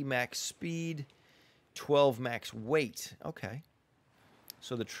 80 max speed, 12 max weight. Okay.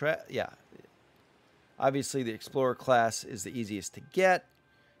 So the obviously the Explorer class is the easiest to get.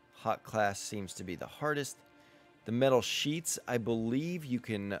 Hawk class seems to be the hardest. The metal sheets, I believe you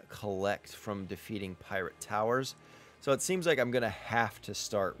can collect from defeating pirate towers. So it seems like I'm going to have to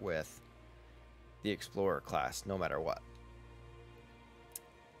start with the Explorer class, no matter what.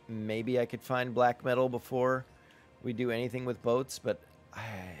 Maybe I could find black metal before we do anything with boats, but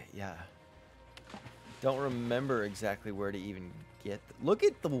yeah. Don't remember exactly where to even get. Look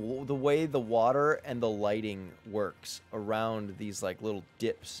at the way the water and the lighting works around these like little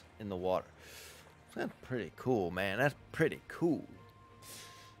dips in the water. That's pretty cool, man. That's pretty cool.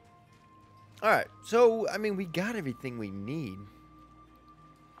 All right, so I mean, we got everything we need.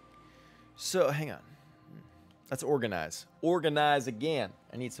 So hang on, let's organize. Organize again.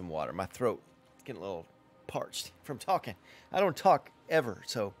 I need some water. My throat is getting a little parched from talking. I don't talk ever,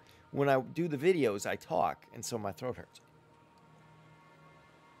 so when I do the videos, I talk, and so my throat hurts.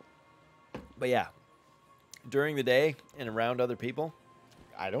 But yeah, during the day and around other people,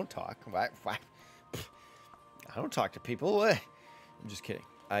 I don't talk. I don't talk to people. I'm just kidding.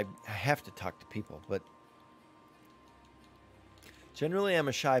 I have to talk to people, but generally I'm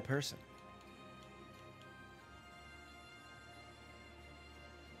a shy person.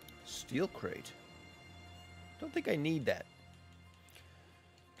 Steel crate. Don't think I need that.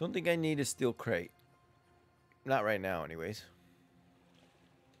 Don't think I need a steel crate. Not right now, anyways.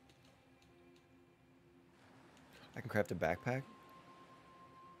 I can craft a backpack.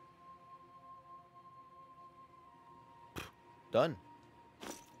 Done.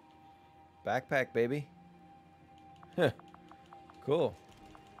 Backpack, baby. Cool.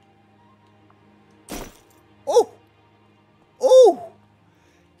 Oh! Oh!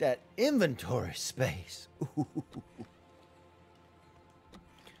 That inventory space.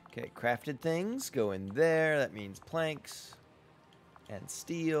 Okay, crafted things go in there. That means planks and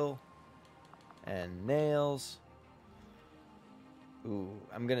steel and nails. Ooh,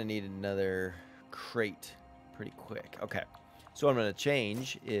 I'm going to need another crate pretty quick. Okay, so what I'm going to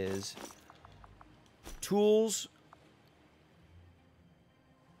change is tools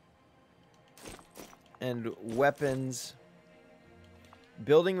and weapons.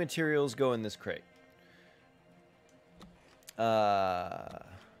 Building materials go in this crate.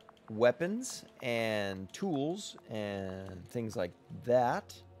 Weapons and tools and things like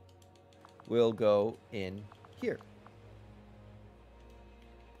that will go in here.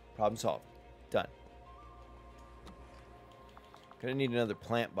 Problem solved. Done. Gonna need another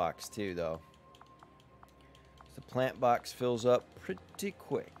plant box too, though. The plant box fills up pretty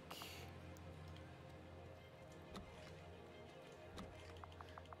quick.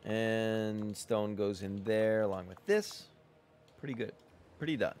 And stone goes in there along with this. Pretty good.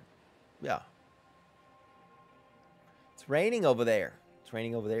 Pretty done. Yeah. It's raining over there. It's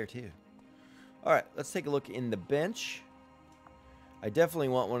raining over there too. All right, let's take a look in the bench. I definitely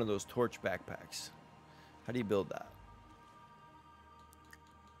want one of those torch backpacks. How do you build that?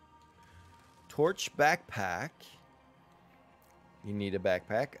 Torch backpack. You need a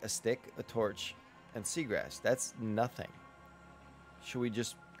backpack, a stick, a torch, and seagrass. That's nothing. Should we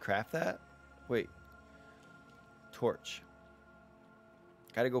just craft that? Wait. Torch.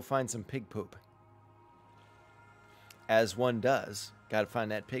 Gotta go find some pig poop. As one does. Gotta find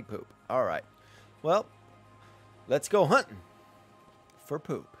that pig poop. Alright. Well, let's go hunting for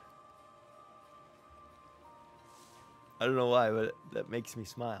poop. I don't know why, but that makes me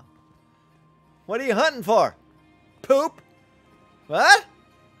smile. What are you hunting for? Poop? What?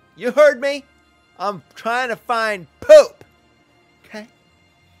 You heard me? I'm trying to find poop. Okay?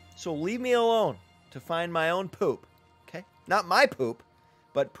 So leave me alone to find my own poop. Okay? Not my poop,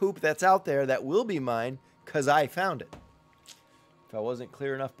 but poop that's out there that will be mine because I found it. If I wasn't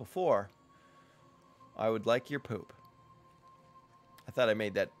clear enough before, I would like your poop. I thought I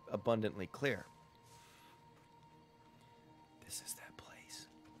made that abundantly clear. This is that place.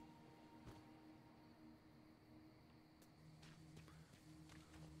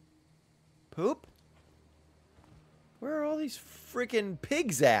 Poop? Where are all these freaking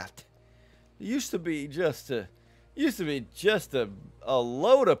pigs at? It used to be just a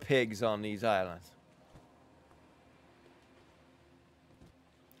load of pigs on these islands.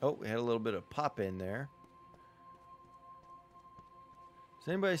 Oh, we had a little bit of pop in there. Does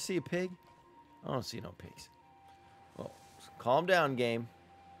anybody see a pig? I don't see no pigs. Well, calm down, game.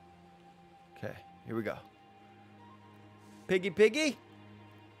 Okay, here we go. Piggy, piggy.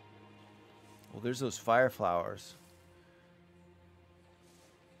 Well, there's those fire flowers.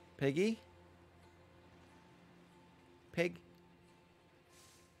 Piggy? Pig?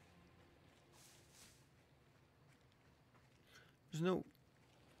 There's no...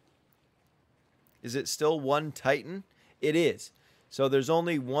 Is it still one Titan? It is. So there's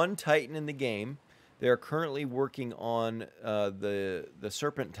only one Titan in the game. They're currently working on the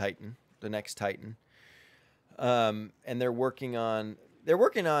Serpent Titan, the next Titan. And they're working on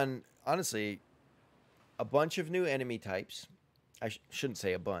honestly a bunch of new enemy types. I shouldn't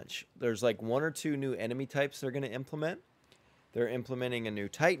say a bunch. There's like one or two new enemy types they're going to implement. They're implementing a new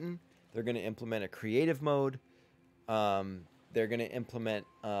Titan. They're going to implement a creative mode. They're going to implement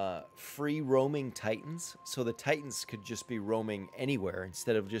free roaming Titans. So the Titans could just be roaming anywhere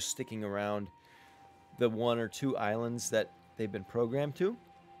instead of just sticking around the one or two islands that they've been programmed to.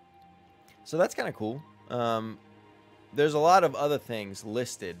 So that's kind of cool. There's a lot of other things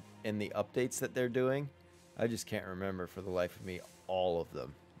listed in the updates that they're doing. I just can't remember for the life of me all of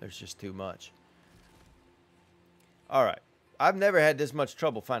them. There's just too much. All right. I've never had this much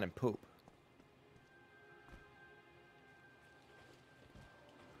trouble finding poop.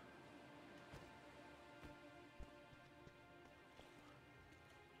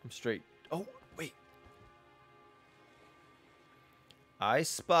 I'm straight. Oh, wait. I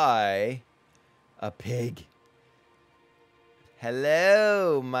spy a pig.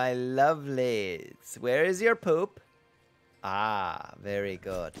 Hello, my lovelies. Where is your poop? Ah, very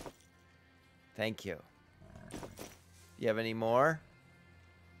good. Thank you. You have any more?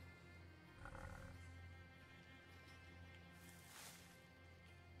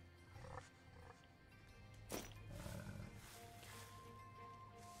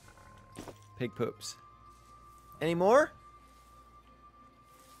 Pig poops. Any more?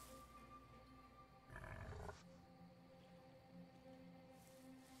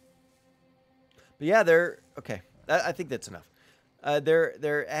 But yeah, they're okay. I think that's enough.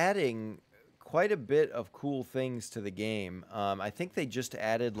 They're adding quite a bit of cool things to the game. I think they just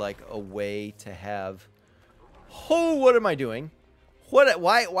added like a way to have. Oh, what am I doing? What?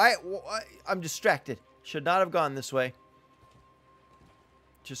 Why? I'm distracted. Should not have gone this way.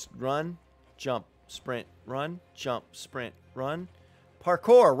 Just run, jump, sprint, run, jump, sprint, run.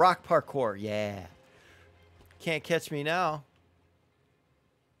 Parkour, rock parkour. Yeah. Can't catch me now.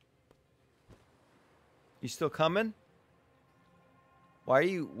 You still coming?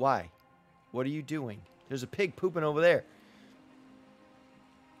 Why? What are you doing? There's a pig pooping over there.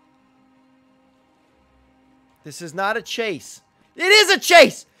 This is not a chase. It is a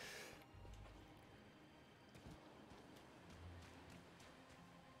chase!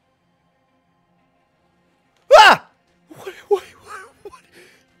 Ah!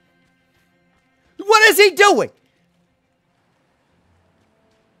 What is he doing?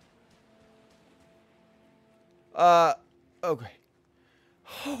 Okay.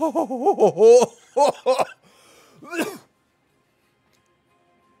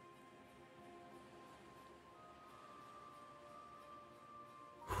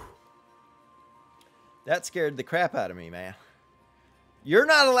 That scared the crap out of me, man. You're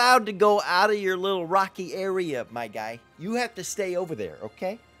not allowed to go out of your little rocky area, my guy. You have to stay over there,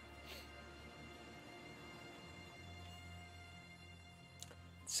 okay?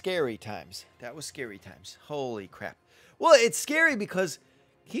 Scary times. That was scary times. Holy crap. Well, it's scary because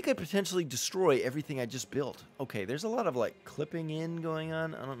he could potentially destroy everything I just built. Okay, there's a lot of, like, clipping in going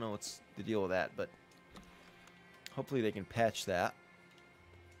on. I don't know what's the deal with that, but hopefully they can patch that.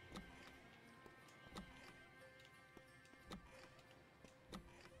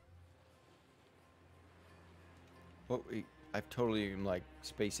 What I've totally am, like,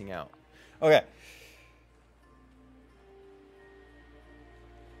 spacing out. Okay.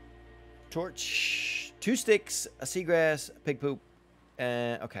 Torch, 2 sticks, a seagrass, a pig poop,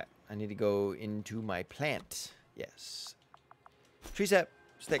 and okay. I need to go into my plant. Yes. Tree sap,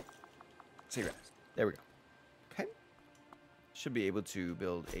 stick, seagrass. There we go. Okay. Should be able to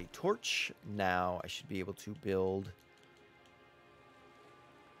build a torch. Now I should be able to build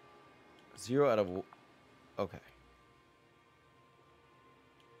 0 out of... Okay.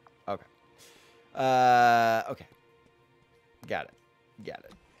 Okay. Okay. Got it. Got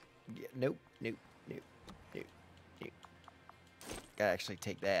it. Yeah, nope. Gotta actually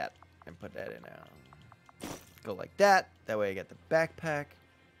take that and put that in now. Go like that. That way I get the backpack.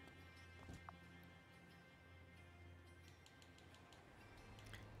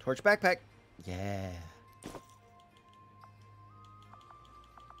 Torch backpack. Yeah.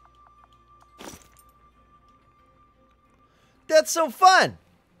 That's so fun.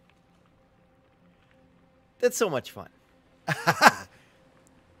 That's so much fun.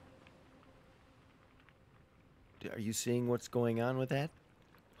 Are you seeing what's going on with that?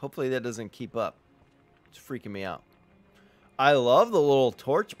 Hopefully that doesn't keep up. It's freaking me out. I love the little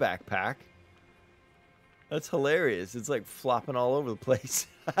torch backpack. That's hilarious. It's like flopping all over the place.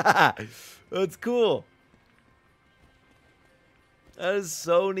 That's cool. That is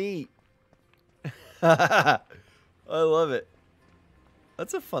so neat. I love it.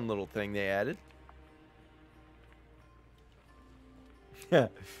 That's a fun little thing they added. Yeah.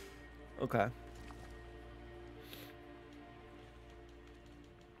 Okay.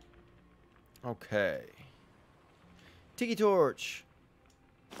 Okay. Tiki torch.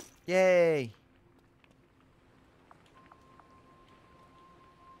 Yay.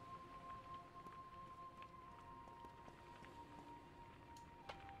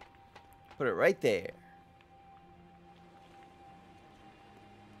 Put it right there.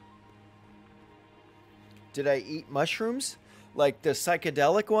 Did I eat mushrooms? Like the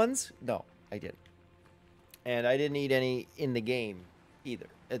psychedelic ones? No, I didn't. And I didn't eat any in the game either.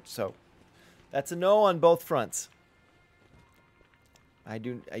 So that's a no on both fronts. I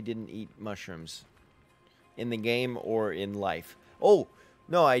didn't eat mushrooms in the game or in life. Oh,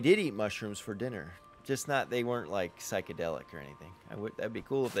 no, I did eat mushrooms for dinner. Just not, they weren't like psychedelic or anything. That'd be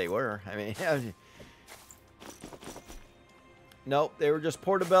cool if they were. I mean, nope, they were just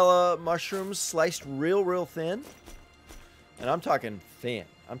portobello mushrooms sliced real thin. And I'm talking thin.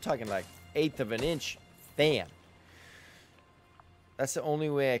 I'm talking like 1/8 of an inch thin. That's the only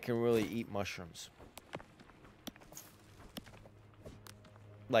way I can really eat mushrooms.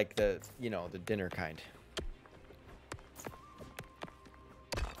 Like the, you know, the dinner kind.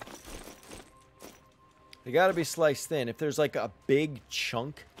 They gotta be sliced thin. If there's like a big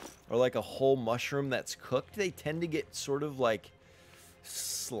chunk or like a whole mushroom that's cooked, they tend to get sort of like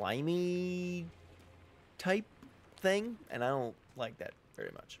slimy type thing. And I don't like that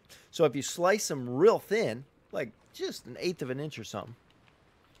very much. So if you slice them real thin, like just 1/8 of an inch or something,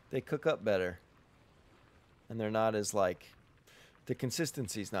 they cook up better. And they're not as like, the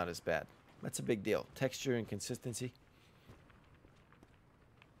consistency's not as bad. That's a big deal. Texture and consistency.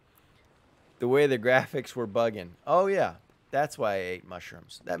 The way the graphics were bugging. Oh, yeah. That's why I ate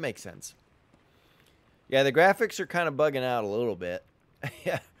mushrooms. That makes sense. Yeah, the graphics are kind of bugging out a little bit.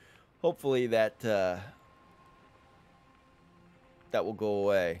 Yeah. Hopefully that that will go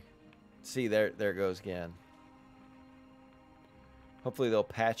away. See, there it goes again. Hopefully they'll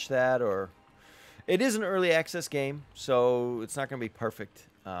patch that, or... It is an early access game, so it's not going to be perfect.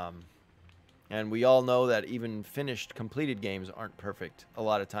 And we all know that even finished, completed games aren't perfect a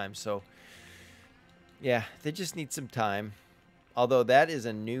lot of times. So, yeah, they just need some time. Although that is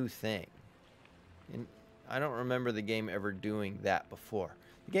a new thing. And I don't remember the game ever doing that before.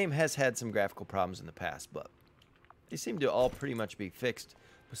 The game has had some graphical problems in the past, but they seem to all pretty much be fixed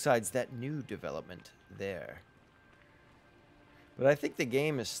besides that new development there. But I think the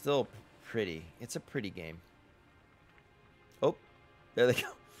game is still pretty. It's a pretty game. Oh, there they go.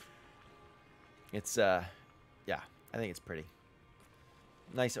 It's, yeah, I think it's pretty.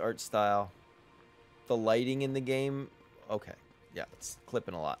 Nice art style. the lighting in the game. Okay. Yeah, it's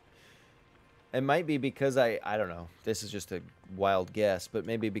clipping a lot. It might be because I don't know. This is just a wild guess, but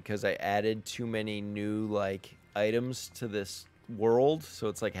maybe because I added too many new like items to this world, so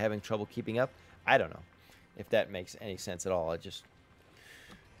it's like having trouble keeping up. I don't know if that makes any sense at all. All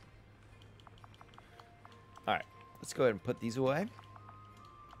right, let's go ahead and put these away.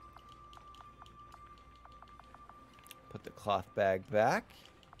 Put the cloth bag back.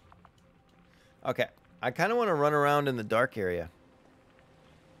 Okay, I kind of want to run around in the dark area.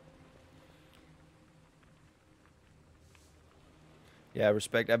 Yeah,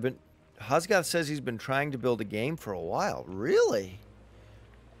 respect. Hosgoth says he's been trying to build a game for a while. Really?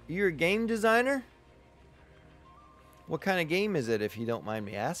 You're a game designer? What kind of game is it, if you don't mind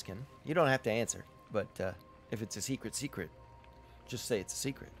me asking? You don't have to answer, but if it's a secret, just say it's a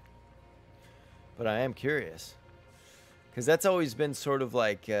secret. But I am curious. Because that's always been sort of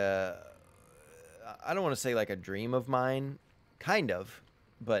like, I don't want to say like a dream of mine, kind of,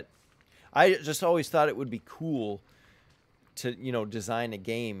 but I just always thought it would be cool to, you know, design a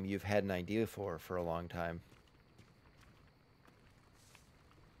game you've had an idea for a long time.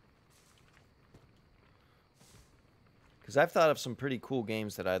 Because I've thought of some pretty cool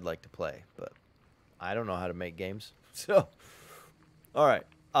games that I'd like to play, but I don't know how to make games. So, all right.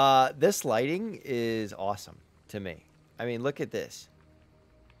 This lighting is awesome to me. I mean, look at this.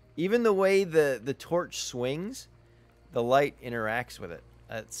 Even the way the torch swings, the light interacts with it.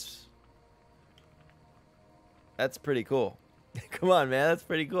 That's pretty cool. Come on, man. That's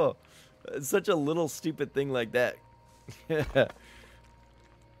pretty cool. It's such a little stupid thing like that.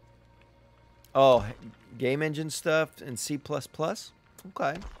 Oh, game engine stuff in C++?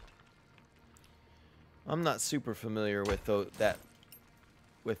 Okay. I'm not super familiar with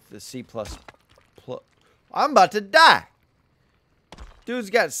with the C++. I'm about to die. Dude's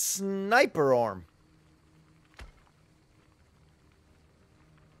got sniper arm.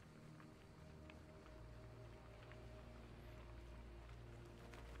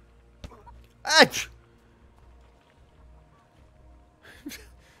 Achoo!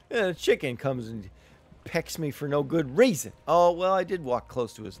 And a chicken comes and pecks me for no good reason. Oh, well, I did walk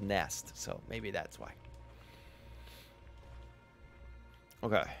close to his nest, so maybe that's why.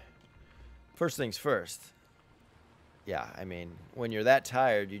 Okay. First things first. Yeah, I mean, when you're that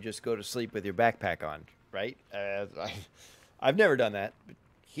tired, you just go to sleep with your backpack on, right? I've never done that, but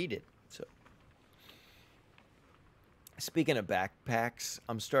he did, so. Speaking of backpacks,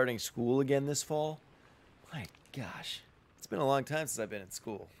 I'm starting school again this fall. My gosh. It's been a long time since I've been in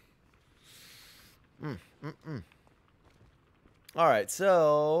school. All right,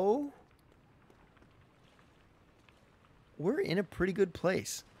 so we're in a pretty good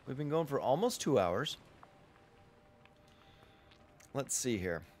place. We've been going for almost 2 hours. Let's see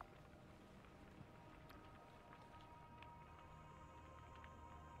here.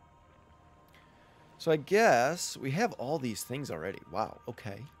 So I guess we have all these things already. Wow,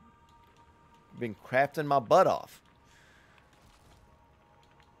 okay. Been crafting my butt off.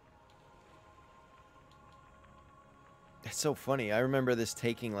 It's so funny. I remember this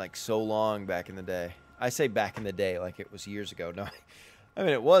taking like so long back in the day. I say back in the day like it was years ago. No, I mean,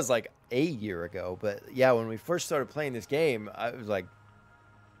 it was like a year ago. But yeah, when we first started playing this game, I was like,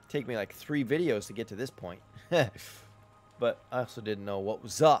 take me like 3 videos to get to this point. But I also didn't know what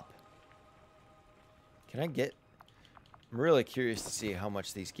was up. Can I get... I'm really curious to see how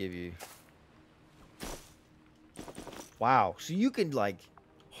much these give you. Wow. So you can like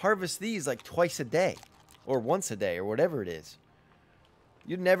harvest these like twice a day. Or once a day, or whatever it is.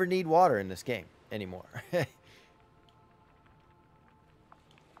 You'd never need water in this game anymore. And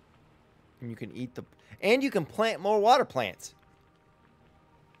you can eat the... And you can plant more water plants.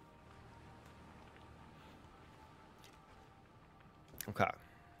 Okay.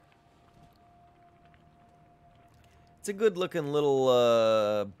 It's a good looking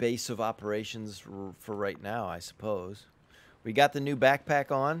little base of operations for right now, I suppose. We got the new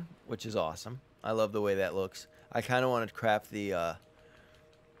backpack on, which is awesome. I love the way that looks. I kind of want to craft the...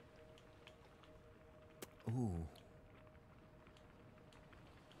 Ooh.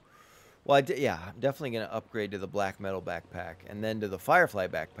 Well, yeah, I'm definitely going to upgrade to the black metal backpack and then to the Firefly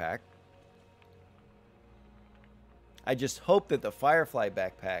backpack. I just hope that the Firefly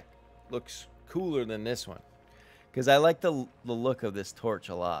backpack looks cooler than this one. Because I like the look of this torch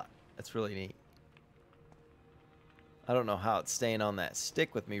a lot. That's really neat. I don't know how it's staying on that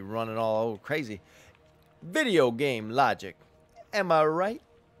stick with me running all over crazy. Video game logic. Am I right?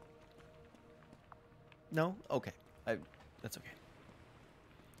 No? Okay. That's okay.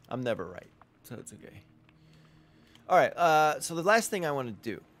 I'm never right, so it's okay. All right, so the last thing I want to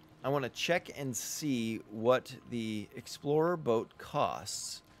do I want to check and see what the Explorer boat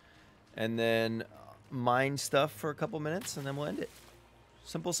costs, and then mine stuff for a couple minutes, and then we'll end it.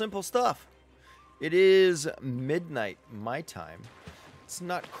 Simple, simple stuff. It is midnight my time. It's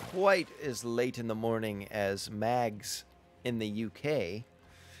not quite as late in the morning as Mags in the UK,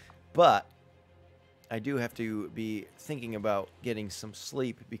 but I do have to be thinking about getting some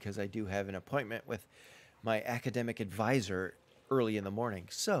sleep because I do have an appointment with my academic advisor early in the morning.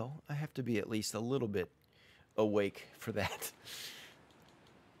 So I have to be at least a little bit awake for that.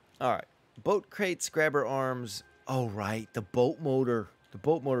 All right. Boat crates, grabber arms. Oh, right. The boat motor. The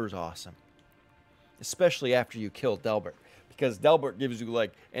boat motor is awesome. Especially after you kill Delbert. Because Delbert gives you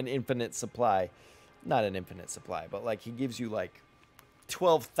like an infinite supply. Not an infinite supply, but like he gives you like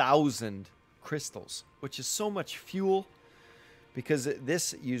 12,000 crystals, which is so much fuel because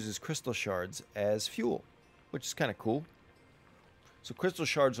this uses crystal shards as fuel, which is kind of cool. So crystal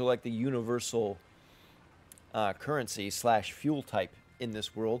shards are like the universal currency / fuel type in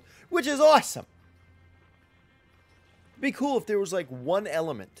this world, which is awesome. It'd be cool if there was like one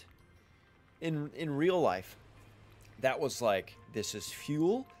element in real life that was like, this is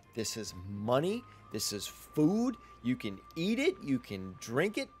fuel, this is money, this is food, you can eat it, you can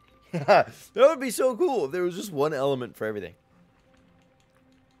drink it. That would be so cool if there was just one element for everything.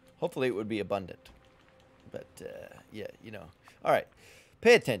 Hopefully it would be abundant. But, yeah, you know. All right.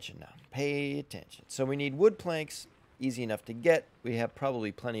 Pay attention now. Pay attention. So we need wood planks. Easy enough to get. We have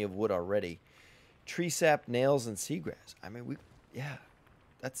probably plenty of wood already. Tree sap, nails, and seagrass. I mean, yeah.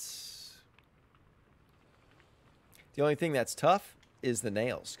 That's... The only thing that's tough is the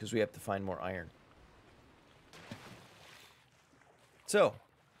nails, because we have to find more iron. So...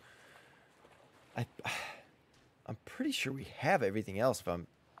 I'm pretty sure we have everything else if I'm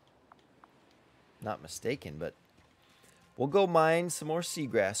not mistaken, but we'll go mine some more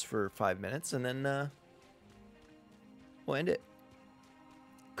seagrass for 5 minutes and then we'll end it.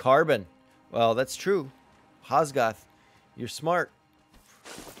 Carbon. Well, that's true. Hosgoth, you're smart.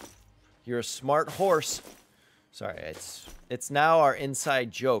 You're a smart horse. Sorry, it's now our inside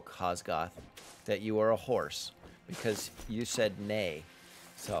joke, Hosgoth, that you are a horse because you said nay.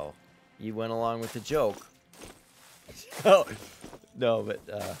 So... you went along with the joke. Oh, no, but,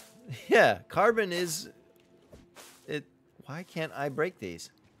 yeah, carbon is... it. Why can't I break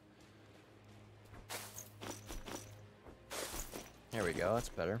these? There we go, that's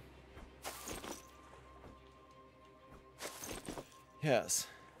better. Yes.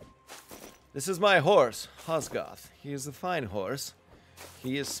 This is my horse, Hosgoth. He is a fine horse.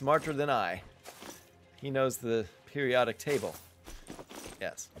 He is smarter than I. He knows the periodic table.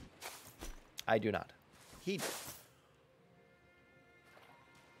 Yes. I do not. He...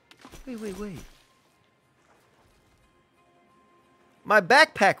 Wait. My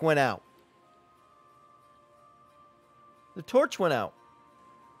backpack went out. The torch went out.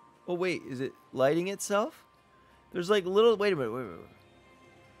 Oh, wait. Is it lighting itself? There's like little... Wait a minute. Wait.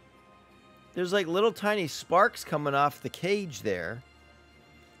 There's like little tiny sparks coming off the cage there.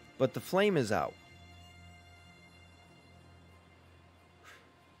 But the flame is out.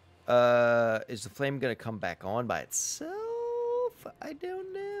 Is the flame going to come back on by itself? I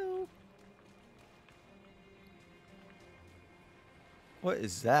don't know. What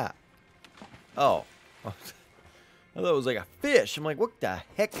is that? Oh. I thought it was like a fish. I'm like, what the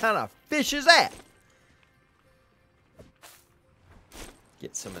heck kind of fish is that?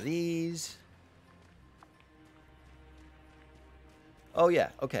 Get some of these. Oh, yeah.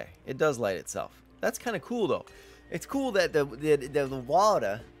 Okay. It does light itself. That's kind of cool, though. It's cool that the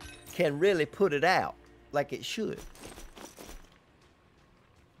water can really put it out like it should.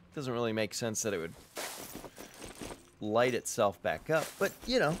 Doesn't really make sense that it would light itself back up, but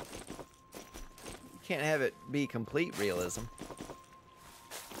you know, you can't have it be complete realism.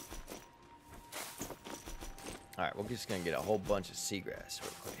 All right, we're just gonna get a whole bunch of seagrass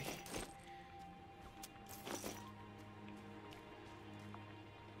real quick.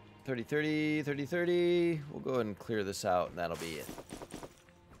 $30. We'll go ahead and clear this out, and that'll be it.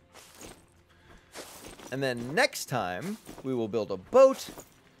 And then next time, we will build a boat.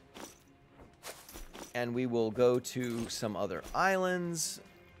 And we will go to some other islands.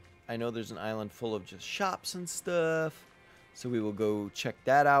 I know there's an island full of just shops and stuff. So we will go check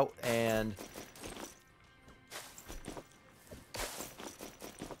that out. And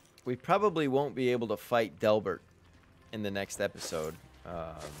we probably won't be able to fight Delbert in the next episode.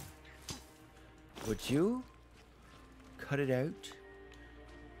 Would you cut it out?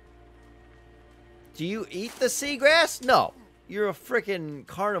 Do you eat the seagrass? No. You're a freaking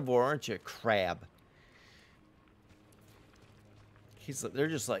carnivore, aren't you, crab? They're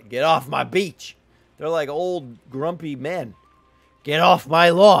just like, get off my beach. They're like old grumpy men. Get off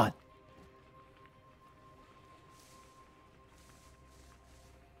my lawn.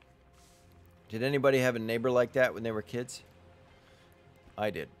 Did anybody have a neighbor like that when they were kids? I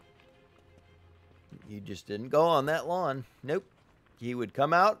did. You just didn't go on that lawn. Nope. He would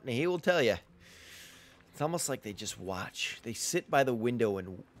come out and he will tell you. It's almost like they just watch. They sit by the window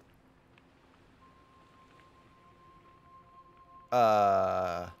and...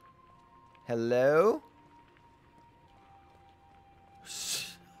 Hello?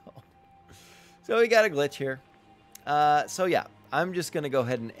 So we got a glitch here. So yeah, I'm just going to go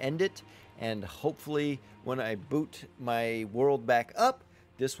ahead and end it. And hopefully when I boot my world back up,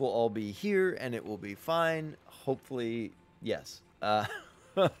 this will all be here and it will be fine. Hopefully, yes.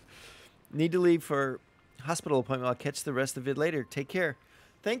 Need to leave for hospital appointment. I'll catch the rest of it later. Take care.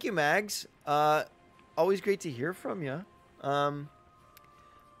 Thank you, Mags. Always great to hear from you.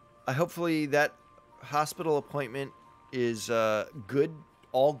 Hopefully that hospital appointment is good.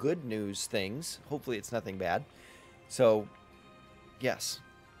 All good news things. Hopefully it's nothing bad. So, yes.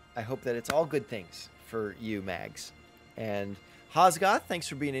 I hope that it's all good things for you, Mags. And Hosgoth, thanks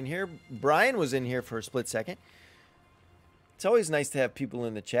for being in here. Brian was in here for a split second. It's always nice to have people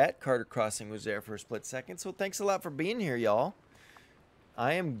in the chat. Carter Crossing was there for a split second. So thanks a lot for being here, y'all.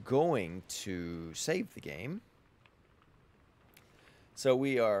 I am going to save the game. So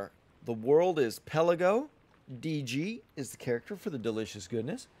we are... The world is Pelago. DG is the character for the delicious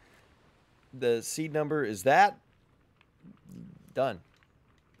goodness. The seed number is that. Done.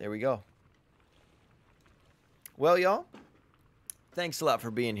 There we go. Well, y'all, thanks a lot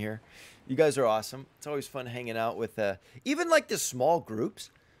for being here. You guys are awesome. It's always fun hanging out with even like the small groups.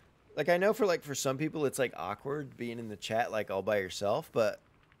 Like I know for some people it's like awkward being in the chat like all by yourself, but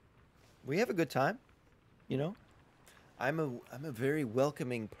we have a good time. You know, I'm a very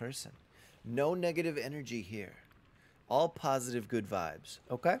welcoming person. No negative energy here. All positive, good vibes.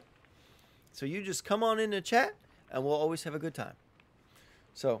 Okay? So you just come on in the chat and we'll always have a good time.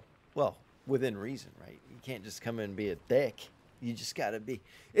 So, well, within reason, right? You can't just come in and be a dick. You just got to be.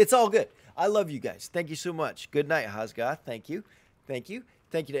 It's all good. I love you guys. Thank you so much. Good night, Hosgoth. Thank you. Thank you.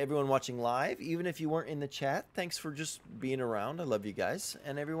 Thank you to everyone watching live. Even if you weren't in the chat, thanks for just being around. I love you guys.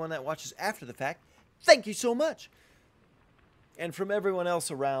 And everyone that watches after the fact, thank you so much. And from everyone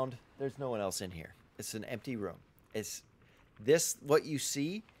else around, there's no one else in here. It's an empty room. What you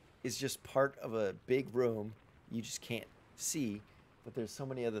see is just part of a big room you just can't see, but there's so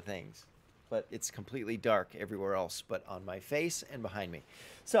many other things. But it's completely dark everywhere else but on my face and behind me.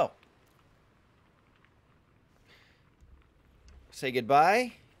 So, say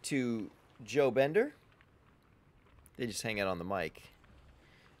goodbye to Joe Bender. They just hang out on the mic.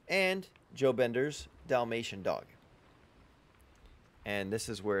 And Joe Bender's Dalmatian dog. And this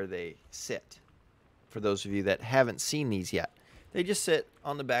is where they sit. For those of you that haven't seen these yet. They just sit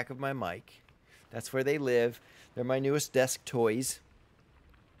on the back of my mic. That's where they live. They're my newest desk toys.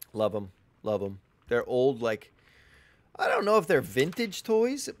 Love them. Love them. They're old, like, I don't know if they're vintage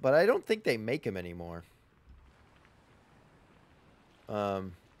toys, but I don't think they make them anymore. So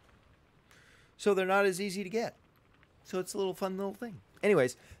they're not as easy to get. So it's a little fun little thing.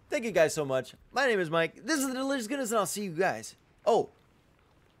 Anyways, thank you guys so much. My name is Mike. This is the Delicious Goodness, and I'll see you guys. Oh,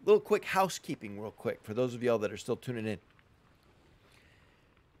 little quick housekeeping real quick for those of y'all that are still tuning in.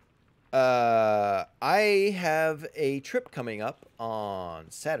 I have a trip coming up on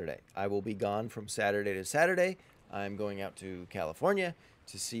Saturday. I will be gone from Saturday to Saturday. I'm going out to California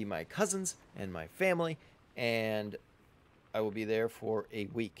to see my cousins and my family, and I will be there for a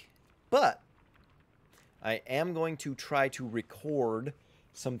week. But I am going to try to record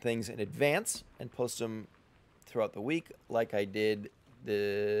some things in advance and post them throughout the week like I did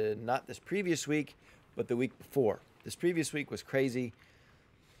not this previous week, but the week before. This previous week was crazy.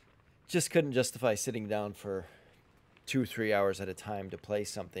 Just couldn't justify sitting down for 2 or 3 hours at a time to play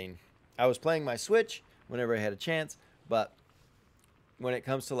something. I was playing my Switch whenever I had a chance, but when it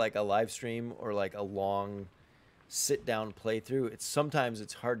comes to like a live stream or like a long sit down playthrough, sometimes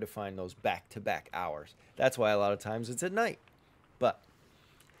it's hard to find those back-to-back hours. That's why a lot of times it's at night. But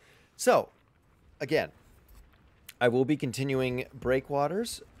so again, I will be continuing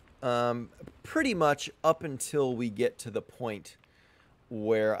Breakwaters pretty much up until we get to the point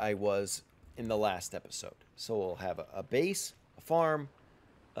where I was in the last episode. So we'll have a base, a farm,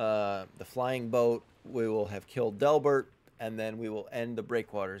 the flying boat. We will have killed Delbert, and then we will end the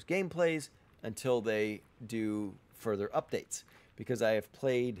Breakwaters gameplays until they do further updates. Because I have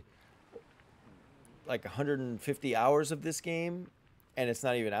played like 150 hours of this game, and it's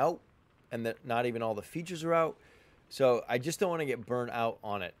not even out, and that not even all the features are out. So I just don't want to get burnt out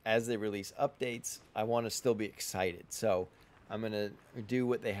on it. As they release updates, I want to still be excited. So I'm going to do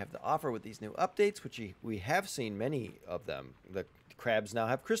what they have to offer with these new updates, which we have seen many of them. The crabs now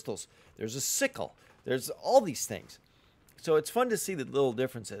have crystals. There's a sickle. There's all these things. So it's fun to see the little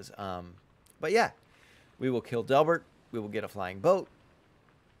differences. But yeah, we will kill Delbert. We will get a flying boat.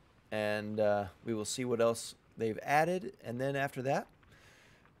 And we will see what else they've added. And then after that,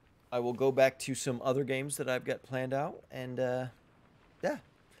 I will go back to some other games that I've got planned out. And yeah.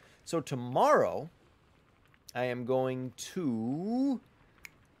 So tomorrow, I am going to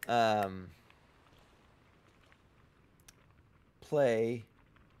play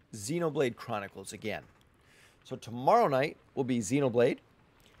Xenoblade Chronicles again. So tomorrow night will be Xenoblade.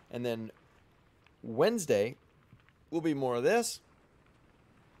 And then Wednesday will be more of this.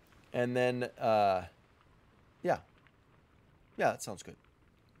 And then, yeah. Yeah, that sounds good.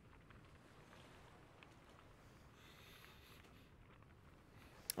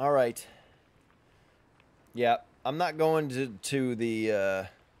 All right. Yeah, I'm not going to the...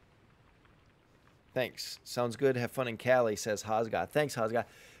 Thanks. Sounds good. Have fun in Cali, says Hosga. Thanks, Hosga.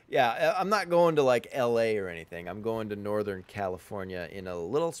 Yeah, I'm not going to, like, L.A. or anything. I'm going to Northern California in a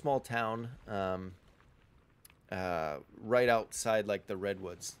little small town right outside, like, the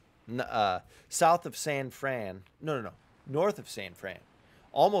Redwoods. South of San Fran. No. North of San Fran.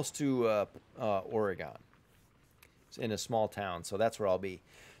 Almost to Oregon. It's in a small town, so that's where I'll be.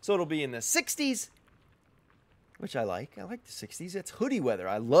 So it'll be in the 60s, which I like. I like the 60s. It's hoodie weather.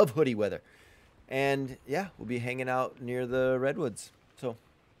 I love hoodie weather. And, yeah, we'll be hanging out near the Redwoods. So,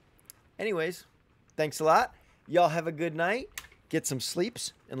 anyways, thanks a lot. Y'all have a good night. Get some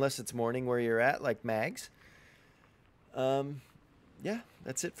sleeps, unless it's morning where you're at, like Mags. Yeah,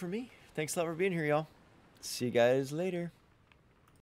 that's it for me. Thanks a lot for being here, y'all. See you guys later.